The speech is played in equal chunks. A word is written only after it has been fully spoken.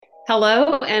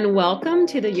Hello and welcome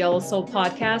to the Yellow Soul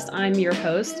podcast. I'm your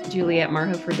host, Juliet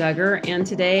Marhofer Duggar, and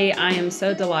today I am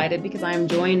so delighted because I am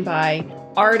joined by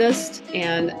artist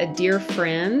and a dear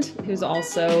friend who's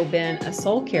also been a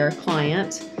soul care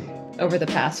client over the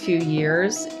past few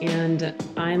years. And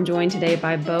I am joined today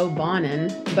by Beau Bonin.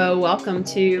 Beau, welcome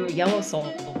to Yellow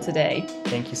Soul today.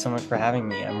 Thank you so much for having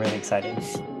me. I'm really excited.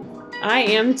 I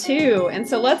am too. And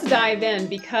so let's dive in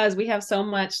because we have so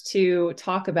much to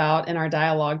talk about in our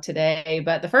dialogue today.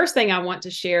 But the first thing I want to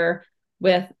share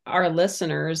with our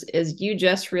listeners is you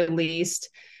just released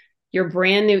your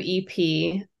brand new EP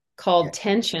Yeah. called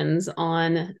Tensions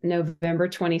on November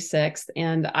 26th.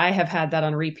 And I have had that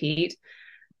on repeat.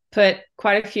 Put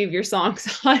quite a few of your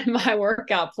songs on my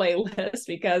workout playlist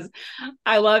because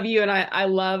I love you and I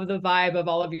love the vibe of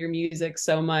all of your music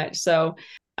so much. So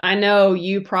I know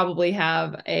you probably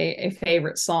have a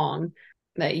favorite song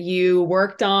that you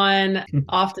worked on.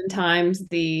 Oftentimes,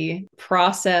 the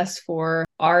process for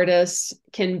artists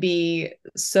can be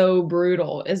so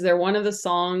brutal. Is there one of the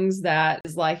songs that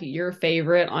is like your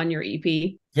favorite on your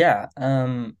EP? Yeah.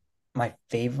 My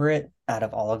favorite out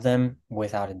of all of them,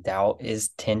 without a doubt, is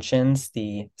Tensions,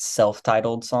 the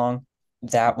self-titled song.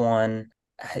 That one,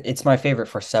 it's my favorite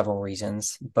for several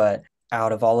reasons, but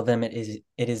out of all of them, it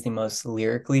is the most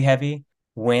lyrically heavy.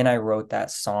 When I wrote that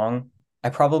song, I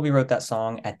probably wrote that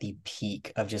song at the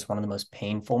peak of just one of the most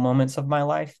painful moments of my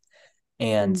life.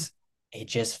 And Mm. it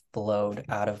just flowed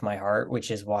out of my heart,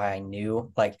 which is why I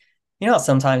knew, like,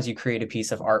 sometimes you create a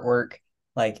piece of artwork,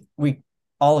 like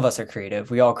all of us are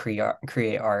creative. We all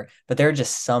create art, but there are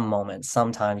just some moments.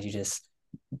 Sometimes you just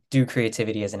do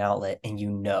creativity as an outlet and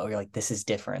you're like, this is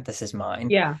different. This is mine.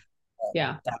 Yeah,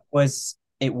 yeah.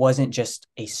 It wasn't just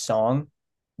a song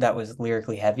that was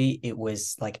lyrically heavy. It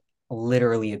was like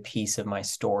literally a piece of my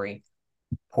story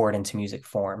poured into music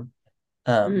form.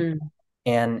 Um, Mm.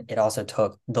 and it also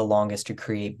took the longest to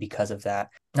create because of that.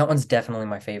 That one's definitely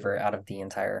my favorite out of the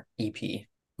entire EP,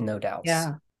 no doubts.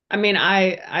 Yeah. I mean,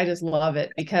 I just love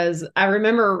it because I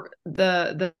remember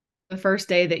the first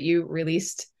day that you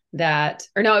released that,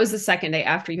 or no, it was the second day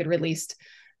after you had released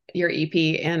your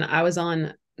EP, and I was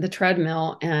on the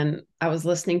treadmill and I was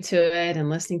listening to it,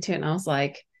 and I was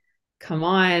like, come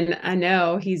on, I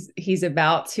know he's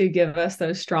about to give us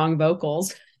those strong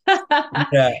vocals.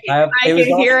 Yeah, I it was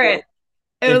could hear also it.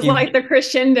 It if was you like the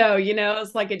crescendo,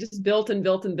 it's like it just built and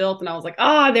built and built. And I was like,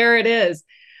 oh, there it is.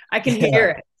 I can yeah, hear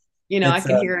it. I it's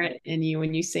can hear it in you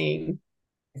when you sing.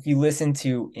 if you listen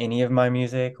to any of my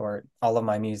music or all of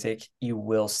my music, you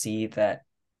will see that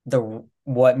the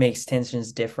what makes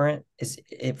tensions different is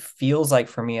it feels like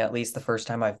for me at least the first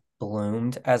time I've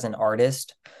bloomed as an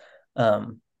artist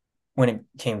um when it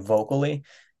came vocally.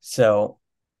 So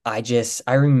I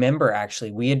remember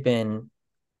actually we had been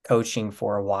coaching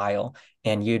for a while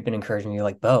and you'd been encouraging me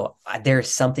like, Bo, there's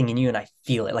something in you and I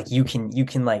feel it. Like you can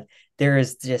like there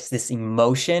is just this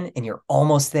emotion and you're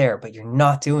almost there, but you're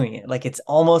not doing it. Like it's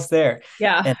almost there.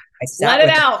 Yeah. And I Let sat it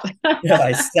with that, out.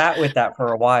 I sat with that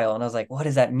for a while and I was like, what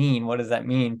does that mean? What does that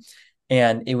mean?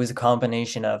 And it was a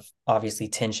combination of obviously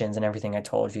tensions and everything I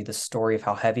told you, the story of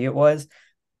how heavy it was,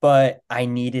 but I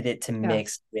needed it to Yeah.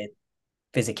 mix with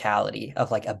physicality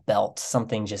of like a belt,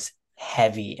 something just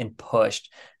heavy and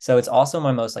pushed. So it's also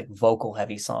my most like vocal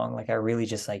heavy song. Like I really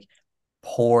just like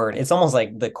poured. It's almost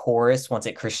like the chorus once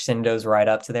it crescendos right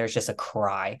up to there, it's just a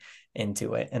cry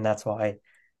into it. And that's why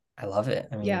I love it.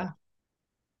 I mean, Yeah.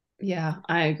 Yeah.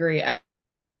 I agree.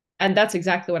 And that's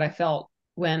exactly what I felt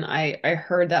when I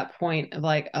heard that point of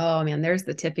like, oh man, there's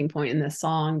the tipping point in this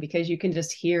song because you can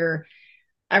just hear.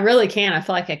 I really can. I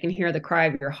feel like I can hear the cry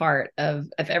of your heart of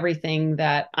everything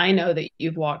that I know that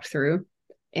you've walked through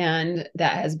and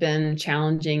that has been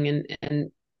challenging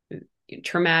and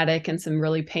traumatic and some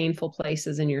really painful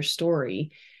places in your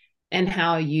story and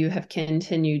how you have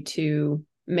continued to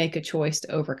make a choice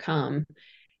to overcome.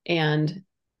 And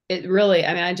it really,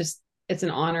 I mean, it's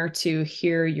an honor to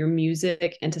hear your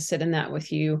music and to sit in that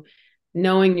with you,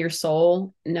 knowing your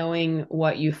soul, knowing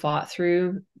what you fought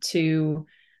through to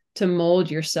mold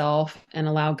yourself and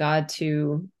allow God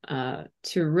to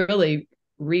really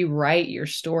rewrite your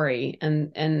story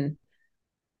and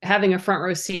having a front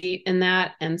row seat in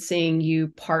that and seeing you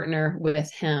partner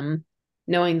with him,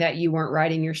 knowing that you weren't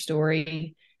writing your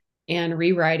story and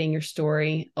rewriting your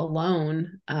story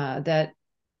alone,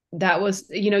 that was,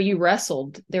 you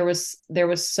wrestled. There was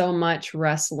so much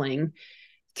wrestling oh,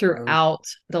 throughout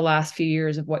the last few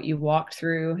years of what you walked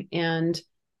through, and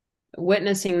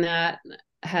witnessing that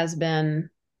has been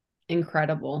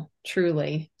incredible,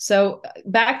 truly. So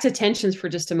back to tensions for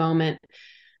just a moment,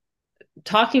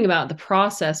 talking about the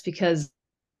process, because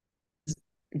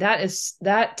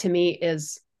that to me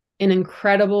is an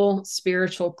incredible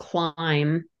spiritual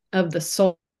climb of the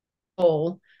soul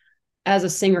as a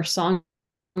singer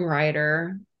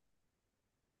songwriter.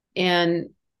 And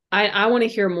I want to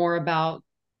hear more about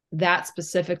that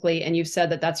specifically. And you said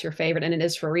that that's your favorite, and it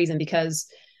is for a reason, because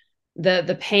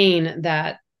the pain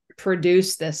that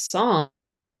produced this song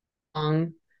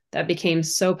that became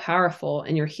so powerful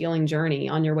in your healing journey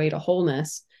on your way to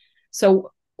wholeness.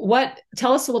 So what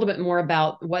tell us a little bit more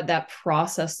about what that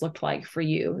process looked like for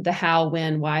you, the how,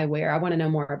 when, why, where. I want to know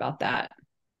more about that.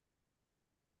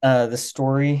 The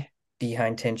story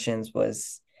behind Tensions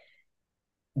was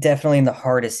definitely in the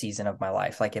hardest season of my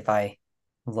life. Like if I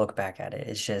look back at it,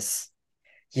 it's just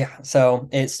yeah. So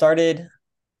it started.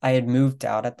 I had moved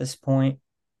out at this point,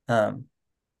 and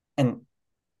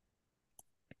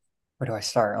where do I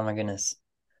start? Oh my goodness.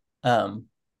 Um,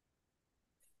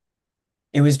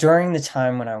 it was during the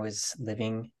time when I was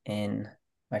living in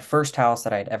my first house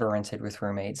that I'd ever rented with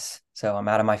roommates. So I'm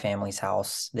out of my family's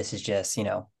house. This is just,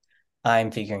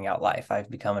 I'm figuring out life. I've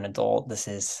become an adult. This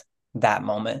is that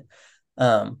moment.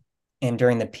 Um, and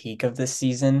during the peak of this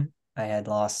season, I had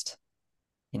lost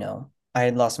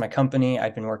my company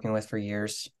I'd been working with for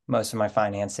years, most of my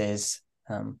finances,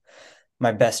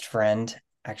 my best friend,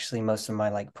 actually most of my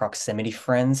like proximity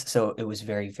friends. So it was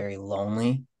very, very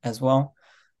lonely as well.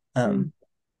 Mm, Um,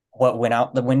 what went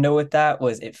out the window with that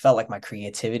was it felt like my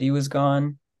creativity was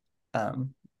gone.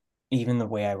 Um, Even the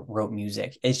way I wrote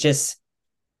music. It's just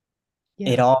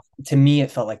it yeah. all to me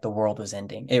it felt like the world was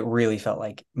ending. It really felt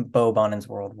like Beau Bonin's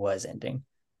world was ending.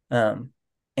 Um,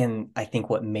 and I think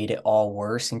what made it all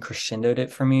worse and crescendoed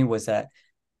it for me was that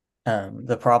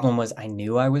the problem was I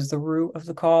knew I was the root of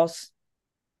the cause.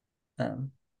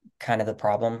 Um, Kind of the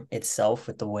problem itself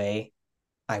with the way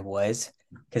I was.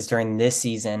 Because during this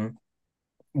season,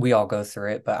 we all go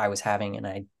through it, but I was having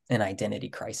an identity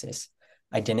crisis.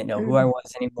 I didn't know who I Mm,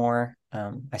 was anymore.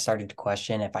 I started to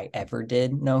question if I ever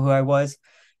did know who I was.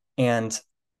 And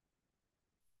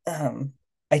um,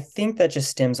 I think that just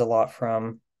stems a lot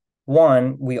from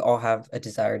one, we all have a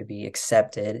desire to be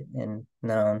accepted and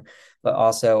known, but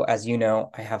also, as you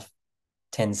know, I have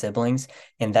 10 siblings,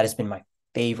 and that has been my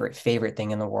favorite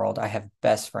thing in the world. I have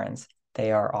best friends.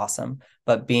 They are awesome.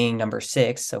 But being number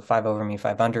six, so five over me,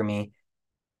 five under me,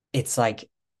 it's like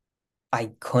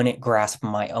I couldn't grasp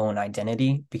my own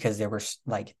identity because there were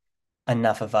like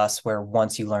enough of us where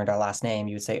once you learned our last name,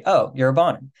 you would say, "Oh, you're a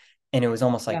Bonin," and it was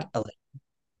almost yeah. like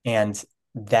and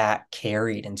that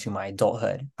carried into my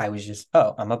adulthood. I was just,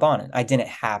 "Oh, I'm a Bonin." I didn't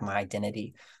have my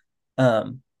identity.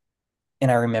 Um,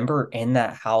 and I remember in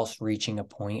that house reaching a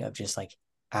point of just like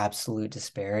absolute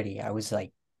disparity. I was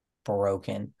like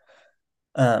broken.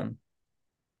 Um,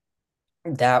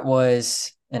 that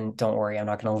was, and don't worry, I'm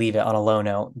not going to leave it on a low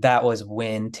note. That was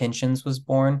when Tensions was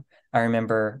born. I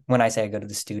remember when I say I go to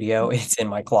the studio, it's in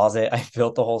my closet. I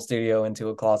built the whole studio into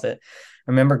a closet.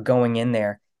 I remember going in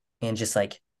there and just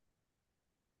like,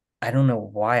 I don't know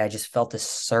why, I just felt this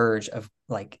surge of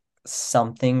like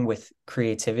something with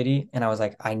creativity. And I was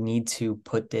like, I need to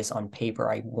put this on paper.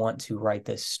 I want to write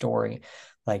this story.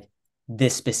 Like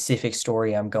this specific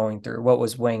story I'm going through. What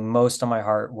was weighing most on my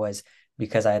heart was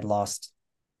because I had lost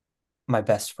my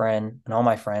best friend and all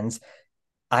my friends.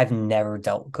 I've never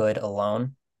dealt good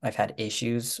alone. I've had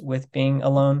issues with being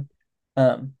alone.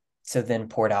 Um, so then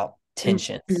poured out Mm,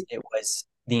 mm, tensions. It was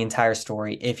the entire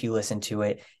story, if you listen to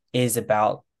it, is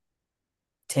about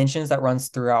tensions that runs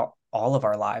throughout all of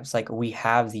our lives. Like we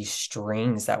have these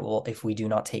strings that will, if we do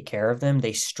not take care of them,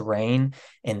 they strain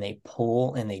and they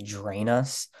pull and they drain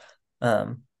us.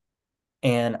 Um,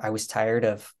 and I was tired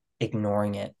of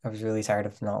ignoring it. I was really tired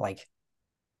of not like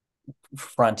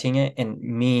fronting it. And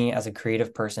me as a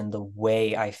creative person, the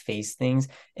way I face things,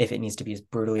 if it needs to be as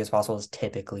brutally as possible, is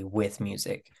typically with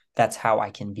music. That's how I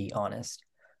can be honest.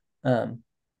 Um,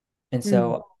 and mm.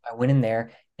 so I went in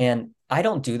there and I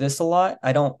don't do this a lot.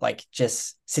 I don't like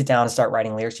just sit down and start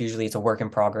writing lyrics. Usually it's a work in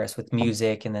progress with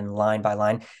music and then line by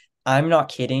line. I'm not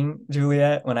kidding,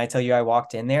 Juliet, when I tell you I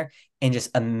walked in there and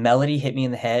just a melody hit me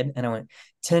in the head and I went,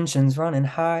 tensions running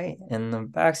high in the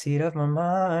backseat of my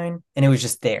mind. And it was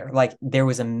just there. Like there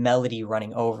was a melody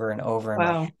running over and over in my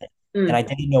Wow. head. And I Mm.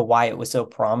 didn't know why it was so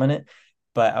prominent,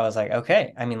 but I was like,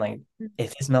 okay, I mean, like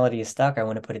if this melody is stuck, I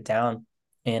want to put it down.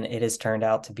 And it has turned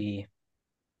out to be,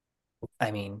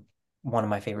 I mean, one of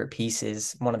my favorite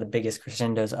pieces, one of the biggest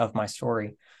crescendos of my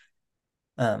story.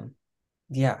 Um,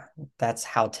 yeah, that's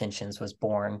how Tensions was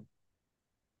born.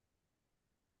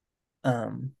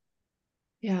 Um,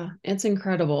 Yeah, it's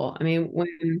incredible. I mean,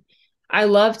 when I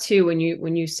love too when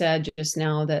you said just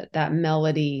now that that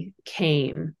melody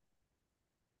came,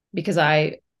 because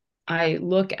I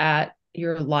look at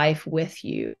your life with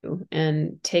you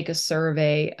and take a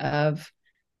survey of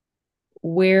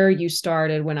where you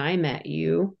started when I met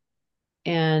you,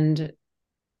 and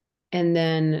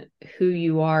then who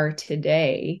you are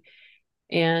today,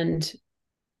 and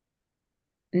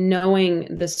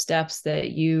knowing the steps that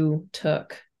you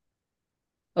took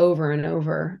over and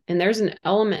over. And there's an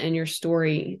element in your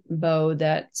story, Beau,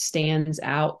 that stands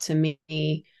out to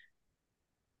me,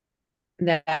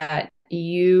 that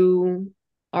you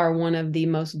are one of the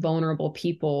most vulnerable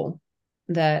people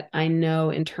that I know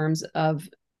in terms of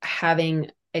having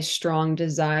a strong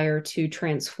desire to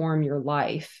transform your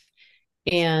life.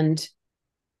 And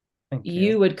Thank you.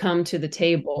 you would come to the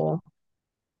table.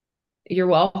 You're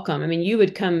welcome. I mean, you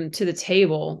would come to the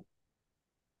table,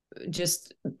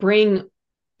 just bring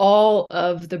all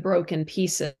of the broken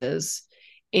pieces,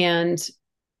 and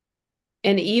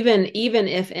even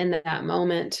if in that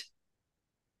moment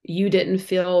you didn't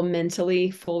feel mentally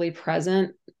fully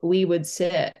present, we would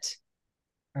sit.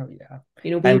 Oh yeah.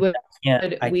 You know, I we mean,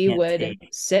 would I we can't would take,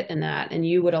 sit in that, and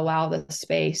you would allow the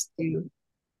space to.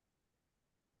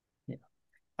 yeah,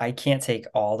 I can't take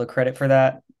all the credit for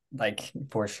that. Like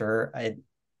for sure, I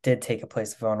did take a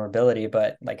place of vulnerability,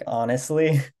 but like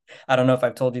honestly, I don't know if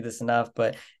I've told you this enough,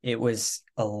 but it was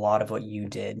a lot of what you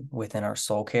did within our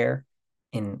soul care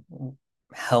in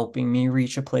helping me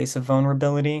reach a place of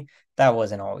vulnerability. That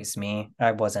wasn't always me.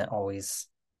 I wasn't always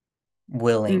Mm,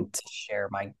 willing to share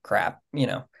my crap.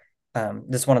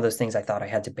 This is one of those things I thought I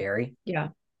had to bury yeah,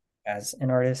 as an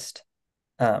artist.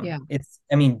 yeah,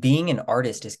 I mean, being an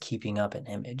artist is keeping up an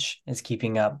image, is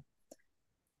keeping up.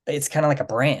 It's kind of like a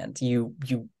brand. You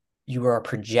are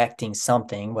projecting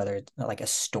something, whether it's like a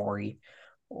story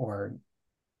or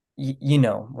you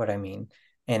know what I mean.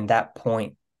 And that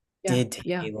point yeah, did take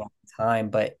yeah, a long time,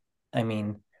 but I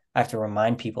mean, I have to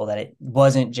remind people that it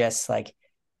wasn't just like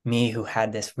me who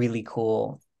had this really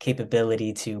cool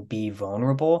capability to be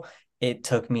vulnerable. It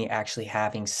took me actually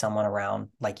having someone around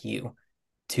like you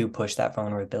to push that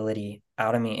vulnerability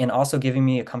out of me and also giving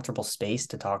me a comfortable space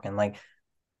to talk in. Like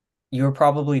you were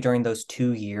probably during those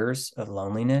 2 years of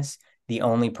loneliness, the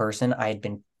only person I had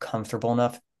been comfortable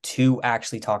enough to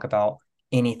actually talk about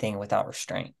anything without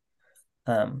restraint.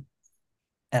 Um,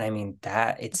 and I mean,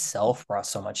 that itself brought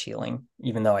so much healing,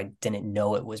 even though I didn't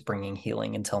know it was bringing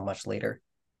healing until much later.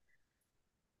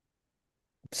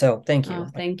 So thank oh, you.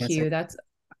 Like, thank that's like, you. That's,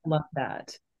 I love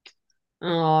that.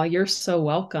 Oh, you're so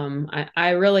welcome.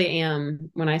 I really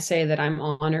am, when I say that I'm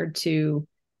honored to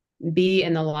be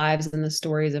in the lives and the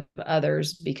stories of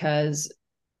others, because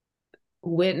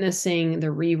witnessing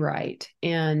the rewrite,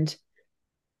 and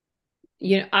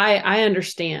I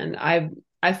understand.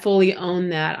 I fully own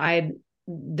that.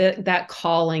 That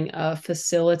calling of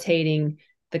facilitating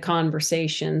the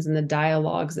conversations and the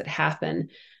dialogues that happen.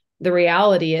 The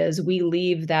reality is we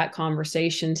leave that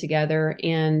conversation together,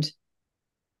 and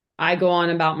I go on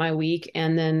about my week,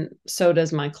 and then so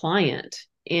does my client.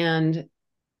 And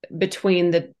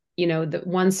between the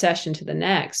one session to the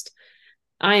next,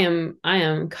 I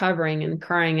am covering and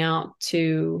crying out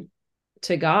to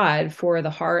God for the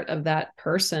heart of that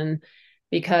person,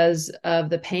 because of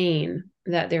the pain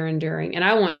that they're enduring. And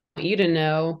I want you to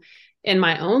know, in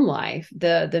my own life,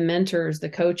 the mentors, the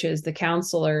coaches, the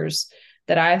counselors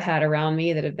that I've had around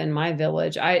me that have been my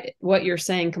village, I what you're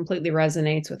saying completely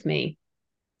resonates with me,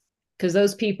 because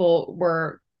those people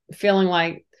were feeling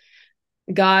like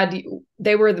God,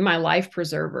 they were my life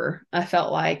preserver. I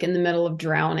felt like in the middle of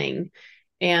drowning,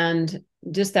 and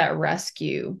just that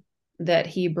rescue that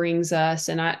he brings us.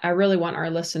 And I really want our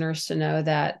listeners to know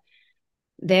that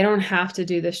they don't have to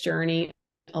do this journey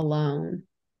alone.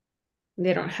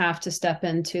 They don't have to step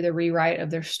into the rewrite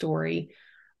of their story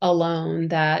alone.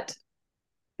 That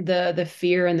the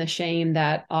fear and the shame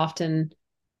that often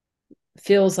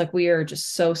feels like we are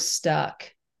just so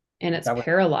stuck, and it's that was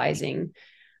paralyzing,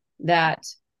 that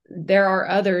there are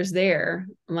others there.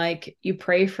 Like, you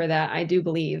pray for that, I do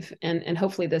believe. And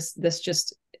hopefully this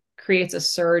just creates a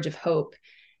surge of hope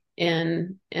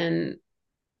in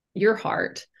your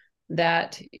heart,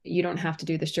 that you don't have to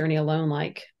do this journey alone,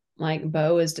 like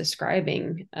Beau is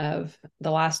describing, of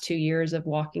the last 2 years of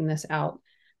walking this out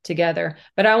together.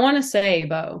 But I want to say,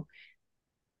 Beau,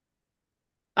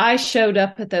 I showed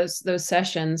up at those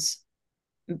sessions.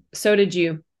 So did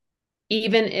you.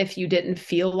 Even if you didn't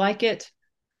feel like it,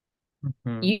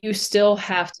 Mhm. you still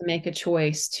have to make a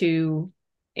choice to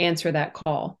answer that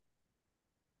call.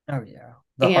 Oh yeah.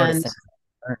 The hardest And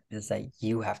thing is that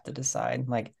you have to decide.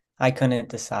 Like I couldn't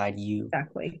decide you.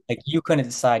 exactly. Like you couldn't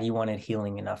decide you wanted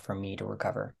healing enough for me to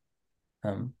recover.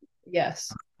 Um,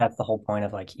 Yes. that's the whole point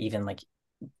of like even like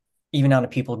even down to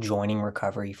people joining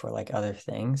recovery for like other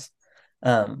things.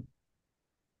 Um,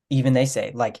 Even they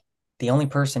say like the only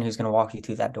person who's going to walk you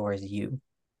through that door is you.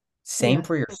 Same Yeah.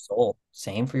 for your soul,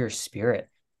 same for your spirit.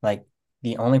 Like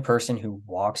the only person who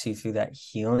walks you through that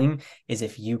healing is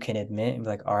if you can admit and be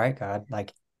like, all right, God,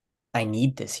 like I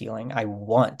need this healing. I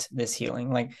want this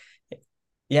healing. Like,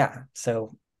 yeah.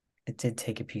 So it did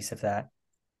take a piece of that.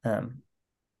 Um,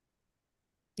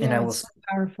 and I Yeah, will it's so say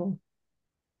powerful.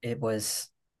 it was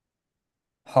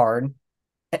hard.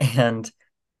 And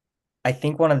I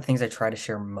think one of the things I try to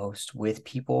share most with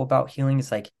people about healing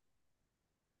is like,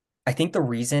 I think the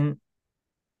reason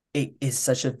it is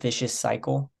such a vicious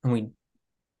cycle and we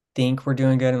think we're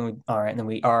doing good and we aren't, and then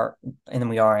we are, and then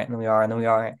we aren't, and then we are, and then we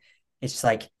aren't. It's just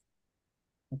like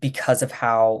because of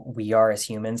how we are as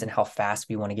humans and how fast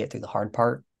we want to get through the hard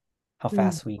part, how Mm.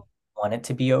 fast we want it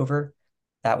to be over.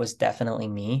 That was definitely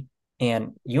me.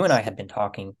 And you and I had been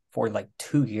talking for like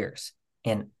 2 years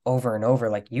and over,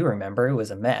 like you remember, it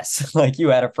was a mess. Like you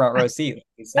had a front row seat, like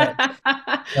you said.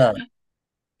 Um,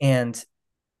 and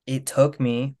it took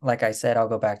me, like I said, I'll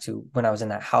go back to when I was in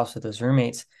that house with those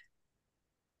roommates.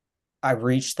 I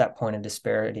reached that point of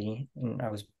disparity and I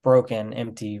was broken,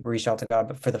 empty, reached out to God.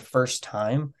 But for the first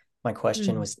time, my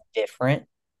question Mm. was different.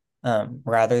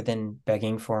 Rather than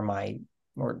begging for my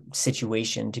or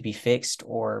situation to be fixed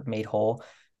or made whole,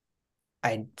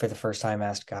 I, for the first time,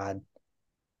 asked God,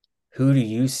 who do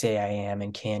you say I am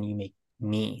and can you make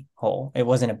me whole? It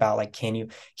wasn't about like, can you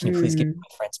please give Mm.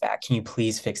 my friends back? Can you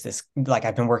please fix this? Like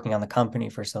I've been working on the company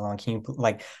for so long. Can you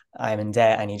like I'm in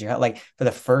debt. I need your help. Like for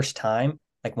the first time,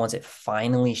 like once it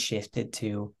finally shifted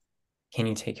to can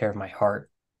you take care of my heart?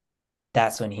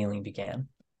 That's when healing began.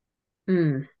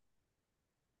 Mm.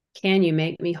 Can you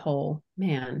make me whole?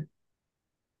 Man,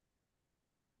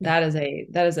 that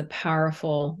is a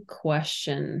powerful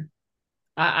question.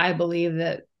 I believe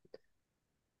that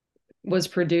was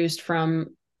produced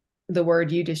from the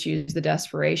word you just used, the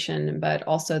desperation, but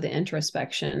also the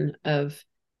introspection of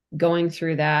going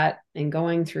through that and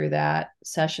going through that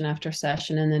session after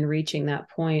session and then reaching that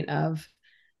point of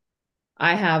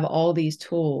I have all these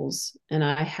tools and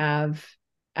I have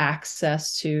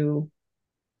access to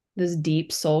this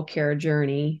deep soul care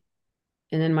journey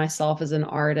and then myself as an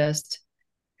artist.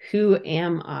 Who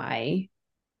am I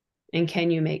and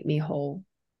can you make me whole?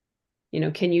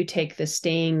 Can you take the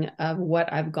sting of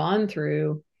what I've gone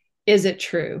through? Is it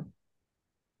true?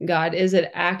 God, is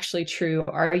it actually true?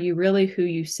 Are you really who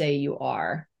you say you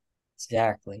are?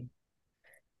 Exactly.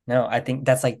 No, I think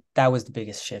that's like that was the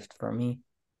biggest shift for me.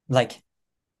 Like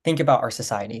think about our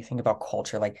society, think about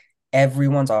culture. Like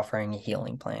everyone's offering a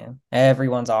healing plan.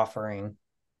 Everyone's offering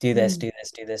do this, Mm, do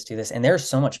this, do this, do this. And there's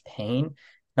so much pain,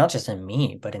 not just in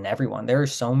me, but in everyone. There are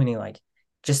so many like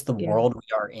just the yeah. world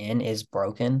we are in is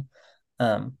broken.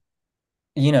 Um,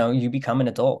 you become an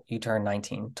adult, you turn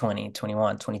 19, 20,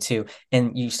 21, 22,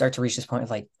 and you start to reach this point of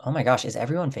like, oh my gosh, is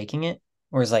everyone faking it?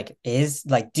 Or is like, is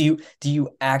like, do you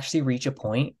actually reach a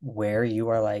point where you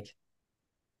are like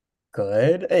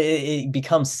good? It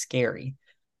becomes scary.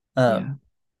 Yeah. Um,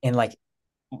 and like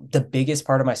the biggest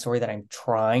part of my story that I'm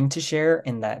trying to share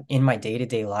in that in my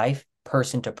day-to-day life,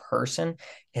 person to person,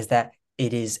 is that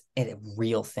it is a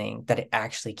real thing that it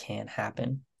actually can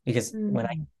happen. Because when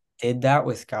I Mm, did that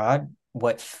with God,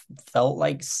 what felt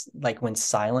like when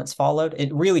silence followed,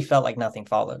 it really felt like nothing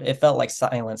followed. It felt like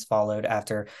silence followed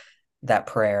after that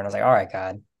prayer. And I was like, all right,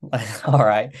 God, all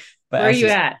right. But where are as you you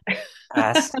at?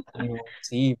 asked, you will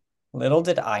see. Little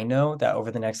did I know that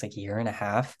over the next like year and a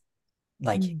half,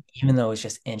 like Mm, even though it was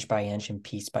just inch by inch and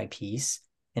piece by piece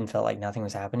and felt like nothing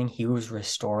was happening, he was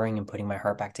restoring and putting my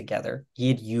heart back together. He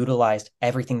had utilized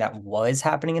everything that was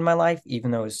happening in my life,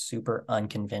 even though it was super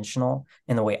unconventional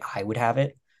in the way I would have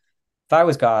it. If I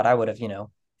was God, I would have,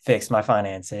 fixed my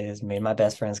finances, made my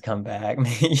best friends come back,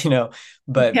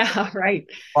 but yeah, right.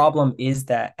 problem is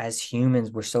that as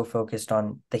humans, we're so focused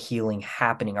on the healing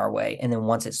happening our way. And then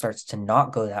once it starts to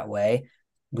not go that way,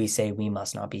 we say we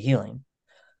must not be healing.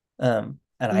 And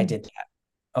I Mm, did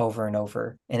over and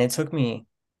over. And it took me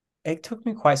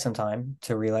quite some time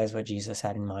to realize what Jesus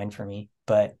had in mind for me.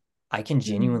 But I can mm,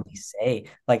 genuinely say,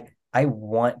 like, I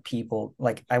want people,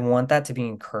 like, I want that to be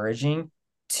encouraging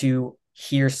to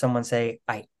hear someone say,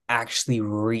 I actually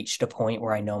reached a point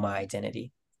where I know my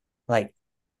identity. Like,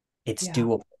 it's yeah.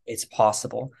 doable, it's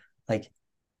possible. Like,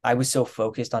 I was so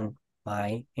focused on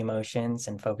my emotions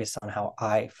and focused on how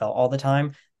I felt all the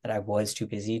time that I was too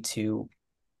busy to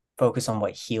focus on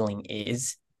what healing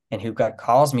is and who God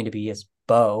calls me to be as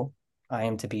Beau. I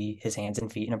am to be his hands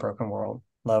and feet in a broken world,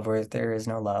 love where there is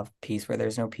no love, peace where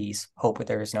there's no peace, hope where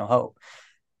there is no hope.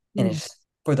 And Mm. it's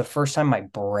for the first time, my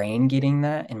brain getting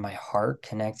that and my heart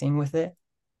connecting with it,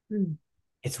 Mm.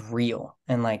 it's real.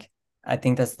 And like, I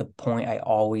think that's the point I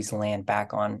always land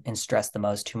back on and stress the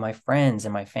most to my friends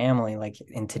and my family, like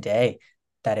in today,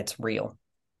 that it's real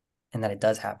and that it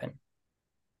does happen.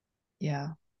 Yeah,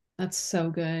 that's so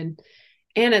good.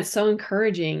 And it's so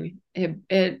encouraging.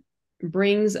 It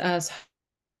brings us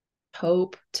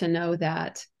hope to know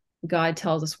that God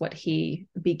tells us what he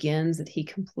begins, that he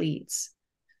completes,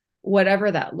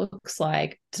 whatever that looks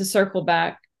like. To circle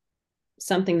back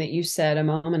something that you said a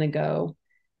moment ago,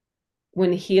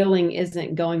 when healing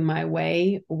isn't going my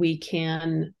way, we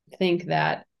can think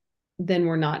that then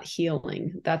we're not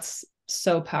healing. That's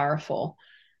so powerful.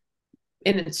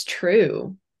 And it's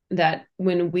true that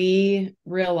when we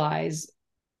realize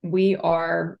we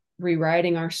are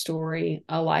rewriting our story,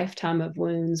 a lifetime of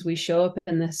wounds, we show up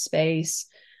in this space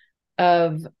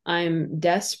of I'm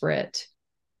desperate.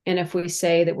 And if we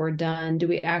say that we're done, do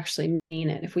we actually mean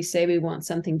it? If we say we want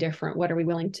something different, what are we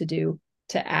willing to do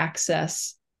to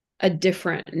access a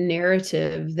different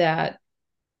narrative that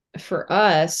for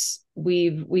us,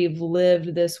 we've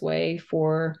lived this way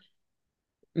for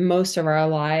most of our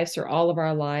lives or all of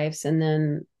our lives. And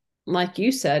then, like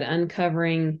you said,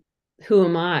 uncovering who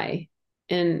am I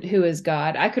and who is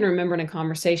God. I can remember in a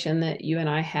conversation that you and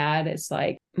I had, it's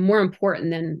like more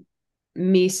important than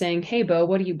me saying, "Hey, Beau,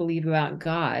 what do you believe about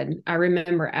God?" I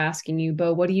remember asking you,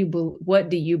 "Beau, what do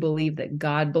you believe that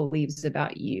God believes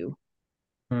about you?"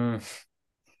 Mm.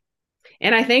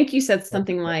 And I think you said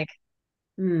something like,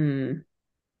 "Hmm,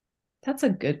 that's a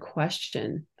good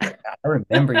question." I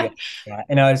remember you. Yeah.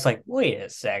 And I was like, wait a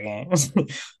second.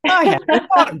 I haven't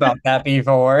thought about that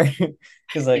before.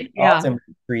 Because like Yeah. often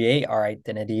we create our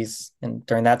identities. And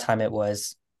during that time it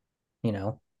was, you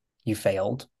know, you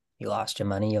failed, you lost your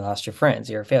money, you lost your friends,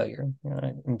 you're a failure. You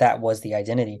know, and that was the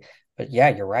identity. But yeah,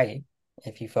 you're right.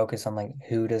 If you focus on like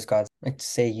who does God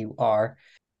say you are,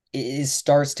 it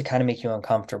starts to kind of make you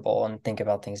uncomfortable and think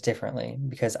about things differently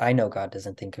because I know God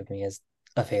doesn't think of me as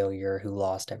a failure who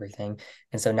lost everything.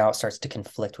 And so now it starts to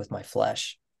conflict with my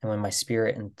flesh. And when my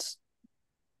spirit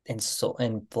and soul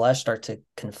and flesh start to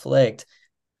conflict,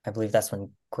 I believe that's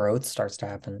when growth starts to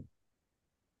happen.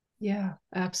 Yeah,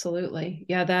 absolutely.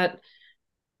 Yeah, that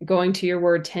going to your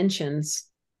word tensions.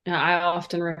 I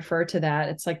often refer to that.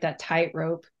 It's like that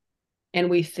tightrope. And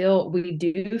we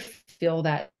do feel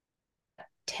that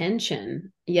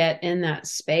tension, yet in that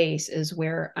space is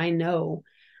where I know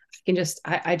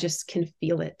I just can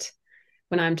feel it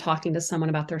when I'm talking to someone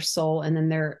about their soul. And then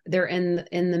they're in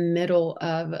the middle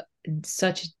of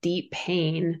such deep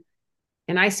pain.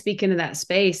 And I speak into that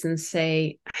space and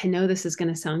say, I know this is going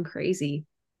to sound crazy,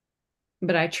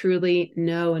 but I truly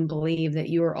know and believe that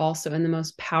you are also in the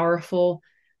most powerful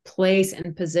place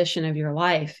and position of your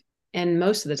life. And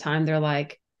most of the time, they're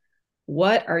like,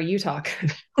 what are you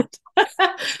talking about?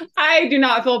 I do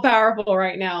not feel powerful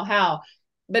right now. How?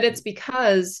 But it's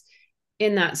because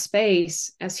in that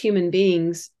space, as human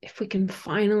beings, if we can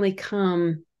finally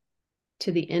come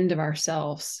to the end of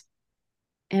ourselves,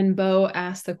 and Beau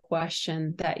asked the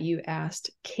question that you asked,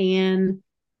 can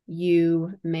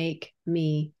you make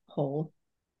me whole?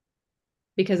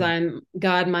 Because Hmm. I'm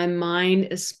God, my mind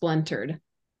is splintered.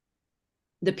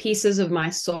 The pieces of my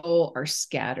soul are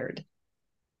scattered.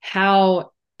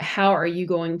 How are you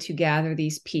going to gather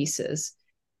these pieces?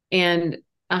 And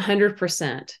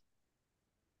 100%,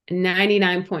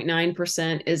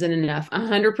 99.9% isn't enough.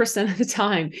 100% of the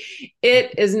time,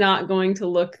 it is not going to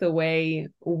look the way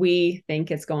we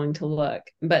think it's going to look.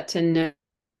 But to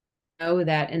know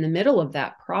that in the middle of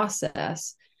that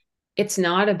process, it's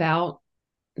not about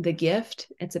the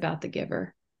gift, it's about the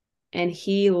giver. And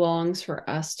he longs for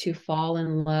us to fall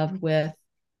in love with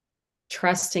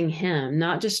trusting him,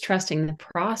 not just trusting the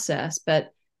process,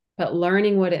 but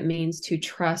learning what it means to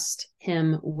trust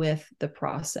him with the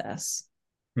process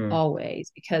Hmm.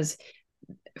 always. Because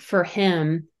for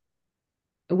him,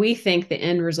 we think the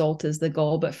end result is the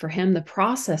goal, but for him, the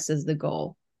process is the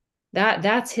goal.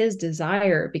 That's his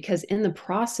desire, because in the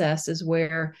process is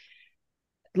where,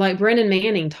 like Brennan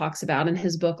Manning talks about in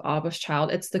his book Abba's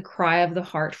Child, it's the cry of the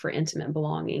heart for intimate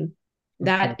belonging. Mhm.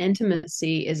 That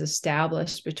intimacy is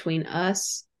established between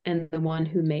us and the one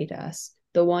who made us,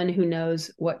 the one who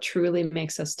knows what truly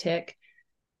makes us tick,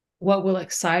 what will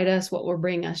excite us, what will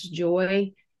bring us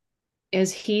joy.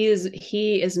 Is he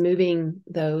is moving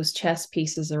those chess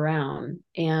pieces around,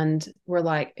 and we're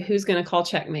like, who's going to call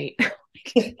checkmate?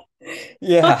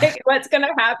 Yeah. Like, what's going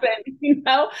to happen?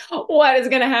 What is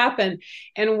going to happen?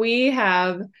 And we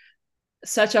have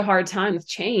such a hard time with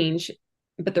change.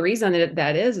 But the reason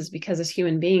that is because as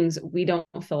human beings, we don't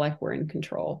feel like we're in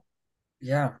control.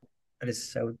 Yeah. That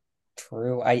is so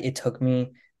true. It took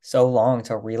me so long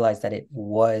to realize that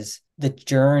the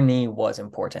journey was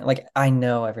important. Like I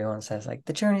know everyone says like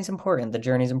the journey's important, the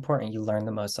journey's important. You learn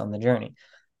the most on the journey.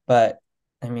 But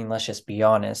I mean, let's just be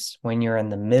honest. When you're in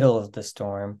the middle of the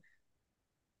storm,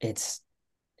 it's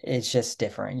it's just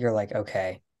different. You're like,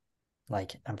 okay,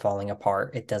 like I'm falling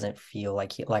apart. It doesn't feel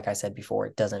like I said before,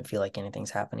 it doesn't feel like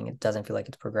anything's happening. It doesn't feel like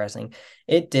it's progressing.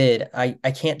 It did. I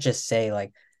can't just say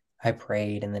like I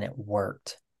prayed and then it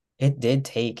worked. It did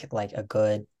take like a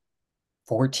good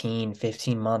 14,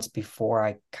 15 months before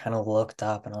I kind of looked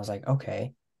up and I was like,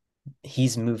 okay,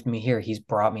 he's moved me here. He's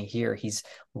brought me here. He's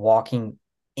walking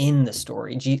in the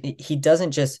story. He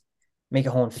doesn't just make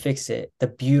a hole and fix it. The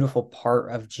beautiful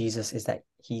part of Jesus is that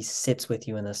he sits with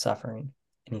you in the suffering.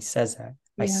 And he says that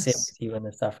I sit Yes. with you in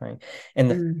the suffering. And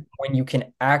Mm, when you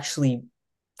can actually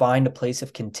find a place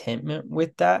of contentment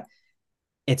with that,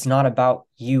 it's not about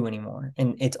you anymore.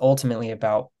 And it's ultimately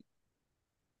about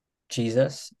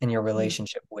Jesus and your mm,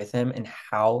 relationship with him and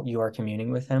how you are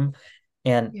communing with him.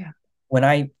 And yeah. when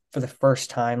I, for the first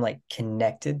time, like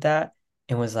connected that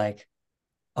and was like,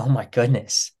 oh my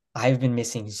goodness, I've been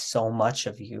missing so much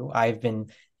of you. I've been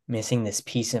missing this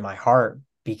piece in my heart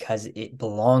because it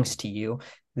belongs to you.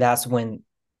 That's when,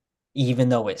 even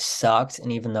though it sucked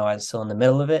and even though I was still in the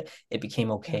middle of it, it became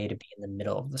Yeah. okay to be in the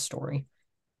middle of the story.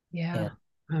 Yeah.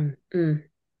 And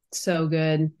So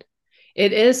good.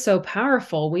 It is so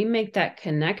powerful. We make that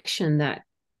connection that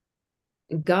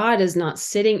God is not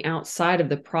sitting outside of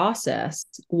the process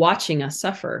watching us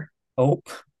suffer. oh,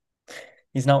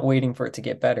 he's not waiting for it to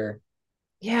get better.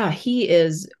 Yeah, he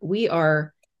is. We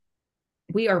are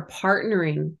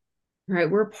partnering, right?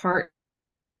 We're partnering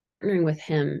with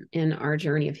him in our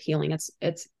journey of healing.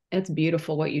 It's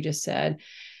beautiful what you just said.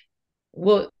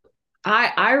 Well,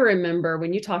 I remember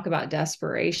when you talk about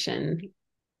desperation,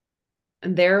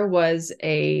 there was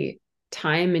a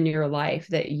time in your life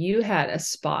that you had a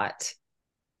spot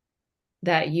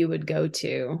that you would go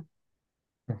to.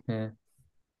 Mhm.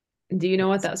 Do you know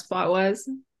what that spot was?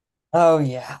 Oh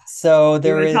yeah. So You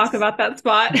there want to is, talk about that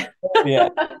spot? oh yeah.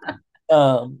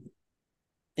 Um,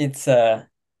 it's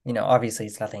obviously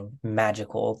it's nothing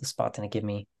magical. The spot didn't give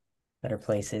me better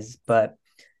places, but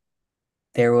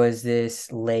there was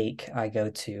this lake I go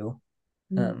to.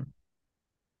 Mm, Um,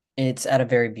 it's at a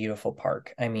very beautiful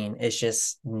park. I mean, it's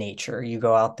just nature. You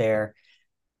go out there,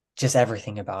 just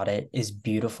everything about it is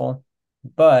beautiful.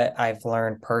 But I've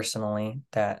learned personally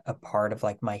that a part of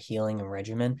like my healing and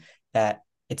regimen that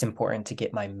it's important to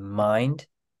get my mind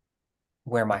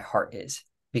where my heart is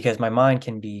because my mind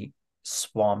can be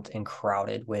swamped and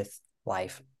crowded with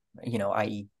life,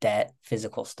 i.e., debt,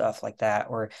 physical stuff like that,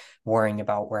 or worrying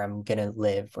about where I'm going to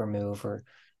live or move or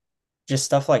just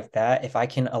stuff like that. If I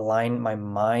can align my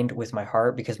mind with my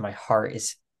heart, because my heart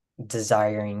is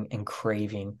desiring and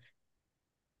craving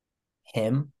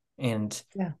Him and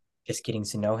yeah, just getting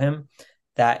to know Him.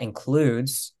 That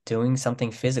includes doing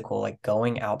something physical, like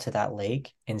going out to that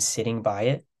lake and sitting by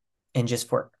it and just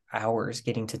for hours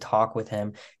getting to talk with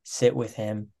him, sit with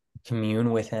him,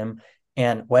 commune with him.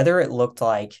 And whether it looked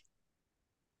like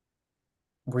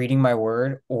reading my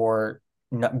word or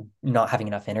not having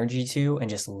enough energy to and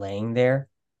just laying there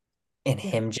and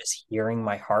yeah, him just hearing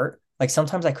my heart. Like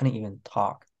sometimes I couldn't even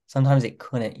talk. Sometimes it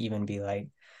couldn't even be like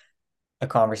a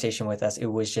conversation with us. It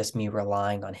was just me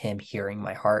relying on him hearing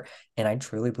my heart. And I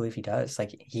truly believe he does.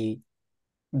 Like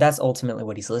that's ultimately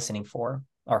what he's listening for,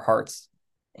 our hearts.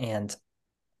 And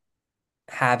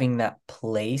having that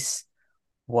place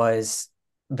was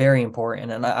very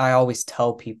important. And I always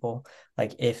tell people,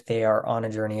 like, if they are on a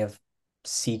journey of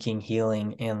seeking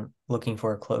healing and looking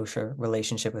for a closer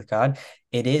relationship with God,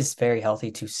 it is very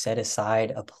healthy to set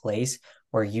aside a place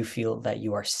where you feel that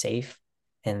you are safe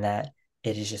and that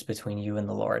it is just between you and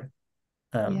the Lord.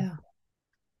 Um, yeah,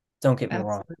 don't get me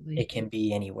wrong. absolutely. It can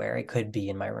be anywhere. It could be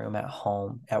in my room, at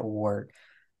home, at work,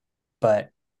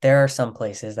 but there are some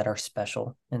places that are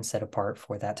special and set apart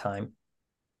for that time.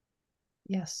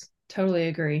 Yes, totally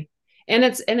agree. And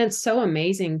it's so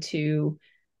amazing to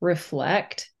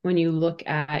reflect when you look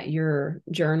at your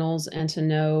journals and to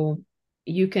know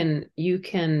you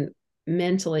can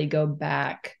mentally go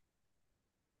back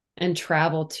and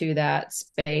travel to that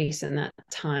space and that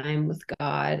time with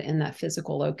God in that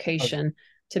physical location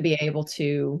to be able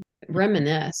to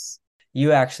reminisce.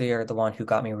 You actually are the one who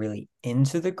got me really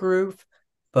into the groove,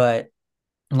 but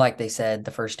like they said,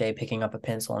 the first day picking up a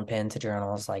pencil and pen to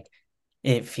journal is like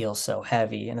it feels so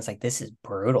heavy and it's like this is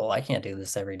brutal. I can't do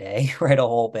this every day. Write a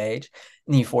whole page.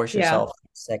 And you force Yeah. yourself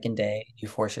second day, you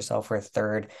force yourself for a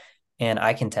third. And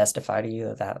I can testify to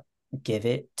you that give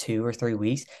it 2 or 3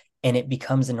 weeks, and it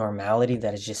becomes a normality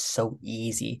that is just so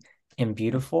easy and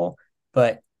beautiful.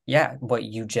 But yeah, what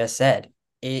you just said,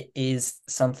 it is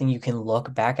something you can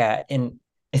look back at. And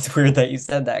it's weird that you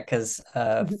said that because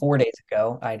Mhm. 4 days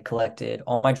ago, I had collected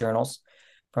all my journals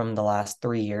from the last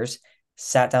 3 years,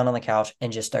 sat down on the couch,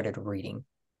 and just started reading.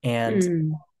 And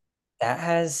Mm. that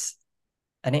has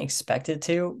I didn't expect it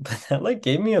to, but that like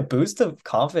gave me a boost of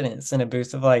confidence and a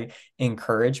boost of like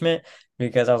encouragement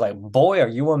because I was like, boy, are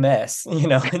you a mess, in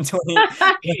 20.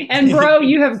 And bro,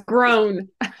 you have grown.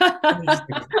 I was just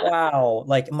like, wow,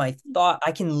 like my thought,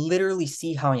 I can literally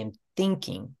see how I am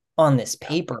thinking on this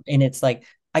paper. And it's like,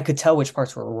 I could tell which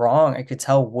parts were wrong. I could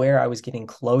tell where I was getting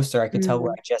closer. I could tell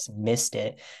where Mm. I just missed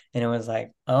it. And it was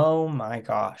like, oh my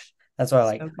gosh. That's why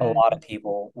like So a good. lot of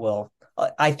people will,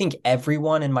 I think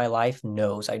everyone in my life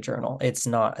knows I journal. It's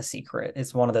not a secret.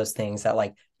 It's one of those things that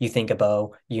like you think of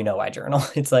Beau, I journal.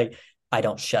 It's like, I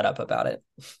don't shut up about it.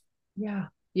 Yeah.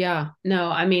 Yeah. No,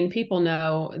 I mean, people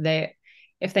know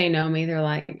if they know me, they're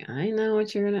like, I know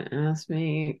what you're going to ask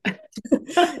me.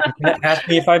 You're gonna ask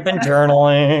me if I've been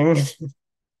journaling.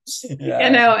 Yeah.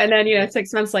 And then,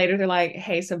 6 months later, they're like,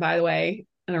 hey, so by the way,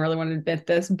 I don't really want to admit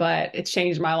this, but it's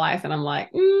changed my life. And I'm like,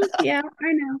 yeah,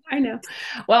 I know, I know.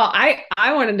 Well, I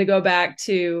wanted to go back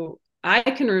to, I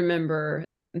can remember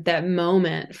that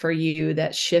moment for you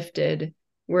that shifted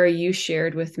where you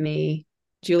shared with me,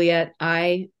 Juliet,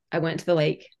 I went to the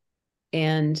lake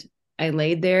and I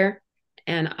laid there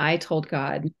and I told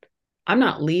God, I'm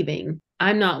not leaving.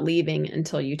 I'm not leaving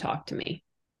until you talk to me.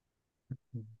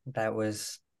 That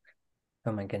was,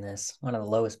 oh my goodness, one of the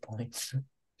lowest points.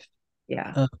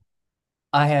 Yeah. Uh,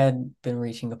 I had been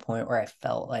reaching a point where I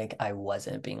felt like I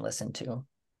wasn't being listened to,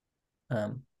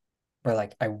 um, where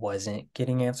like I wasn't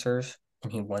getting answers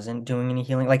and he wasn't doing any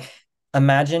healing. Like,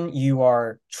 imagine you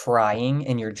are trying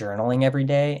and you're journaling every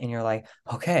day and you're like,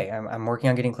 okay, I'm working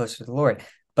on getting closer to the Lord.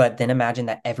 But then imagine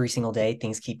that every single day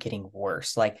things keep getting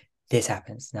worse. Like, this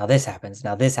happens, now this happens,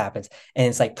 now this happens. And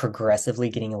it's like progressively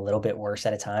getting a little bit worse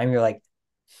at a time. You're like,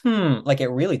 like it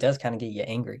really does kind of get you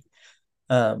angry.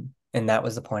 And that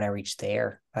was the point I reached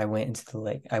there. I went into the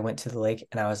lake. I went to the lake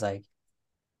and I was like,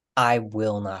 I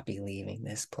will not be leaving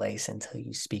this place until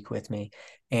you speak with me.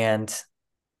 And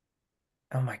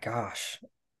oh my gosh,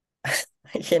 I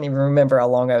can't even remember how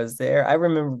long I was there. I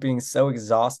remember being so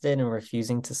exhausted and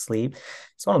refusing to sleep.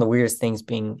 It's one of the weirdest things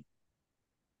being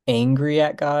angry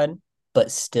at God,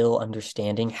 but still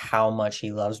understanding how much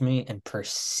he loves me and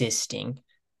persisting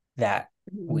that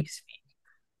we Mhm. speak.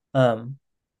 Um,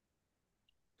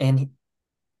 and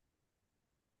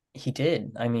he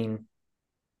did. I mean,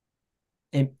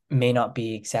 it may not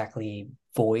be exactly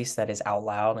voice that is out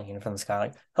loud, like from the sky,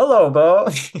 like "Hello, Bo,"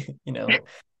 you know.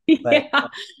 But Yeah.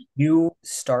 you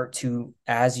start to,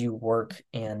 as you work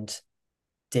and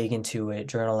dig into it,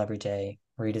 journal every day,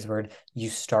 read His Word, you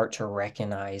start to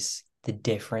recognize the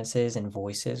differences in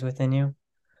voices within you.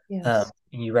 Yes.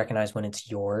 And you recognize when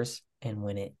it's yours and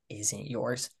when it isn't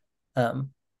yours.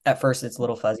 Um, at first, it's a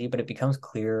little fuzzy, but it becomes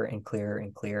clearer and clearer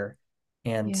and clearer.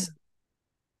 And Yeah.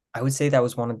 I would say that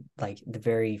was one of like the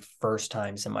very first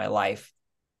times in my life.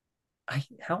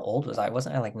 How old was I?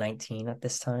 Wasn't I like 19 at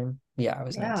this time? Yeah, I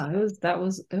was Yeah.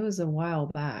 19. It was a while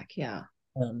back. Yeah.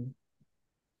 Um,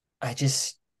 I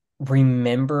just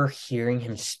remember hearing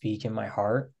him speak in my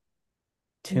heart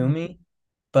to Mhm. me,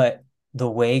 but the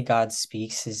way God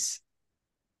speaks is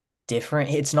different.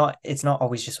 It's not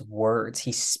always just words.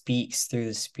 He speaks through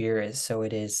the spirit. So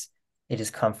it is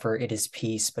comfort, it is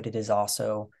peace, but it is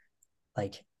also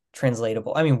like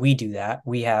translatable. I mean, we do that.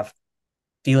 We have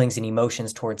feelings and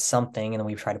emotions towards something, and then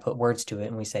we try to put words to it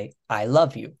and we say, I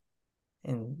love you.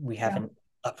 And we have Yeah. an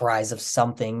uprise of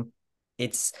something.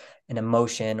 It's an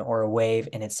emotion or a wave,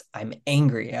 and it's I'm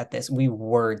angry at this. We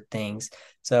word things.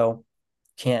 So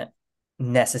can't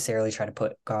necessarily try to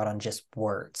put God on just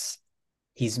words.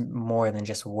 He's more than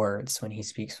just words when he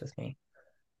speaks with me.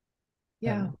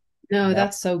 Yeah. Um, No, that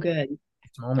that's so good. was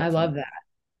a moment I for me. love that.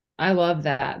 I love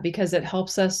that because it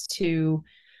helps us to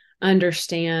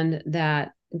understand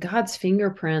that God's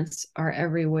fingerprints are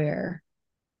everywhere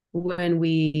when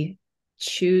we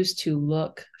choose to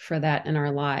look for that in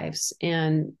our lives.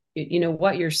 And,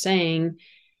 what you're saying,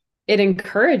 it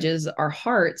encourages our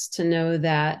hearts to know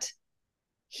that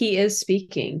He is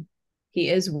speaking, He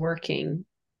is working,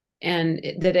 and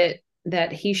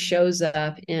that He shows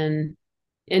up in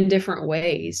different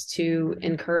ways to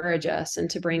encourage us and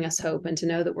to bring us hope and to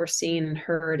know that we're seen and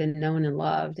heard and known and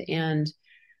loved. And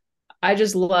I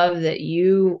just love that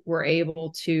you were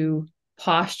able to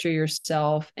posture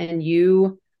yourself and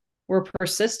you were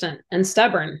persistent and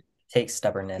stubborn. It takes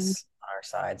stubbornness on our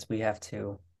sides. We have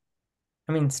to.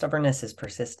 I mean, stubbornness is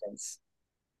persistence.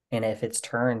 And if it's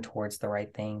turned towards the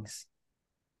right things,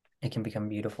 it can become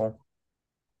beautiful.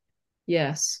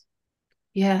 Yes.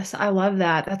 Yes, I love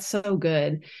that. That's so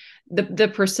good.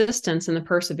 The persistence and the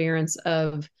perseverance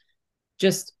of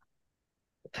just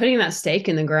putting that stake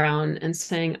in the ground and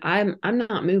saying, I'm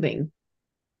not moving.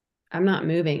 I'm not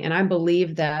moving. And I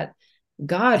believe that I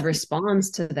God think,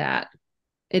 responds to that.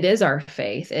 It is our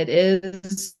faith. It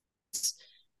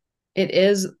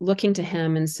is looking to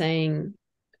him and saying,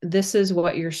 this is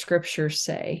what your scriptures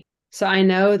say. So I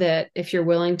know that if you're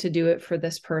willing to do it for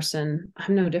this person,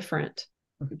 I'm no different.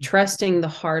 Trusting the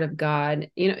heart of God.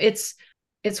 It's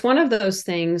one of those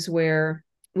things where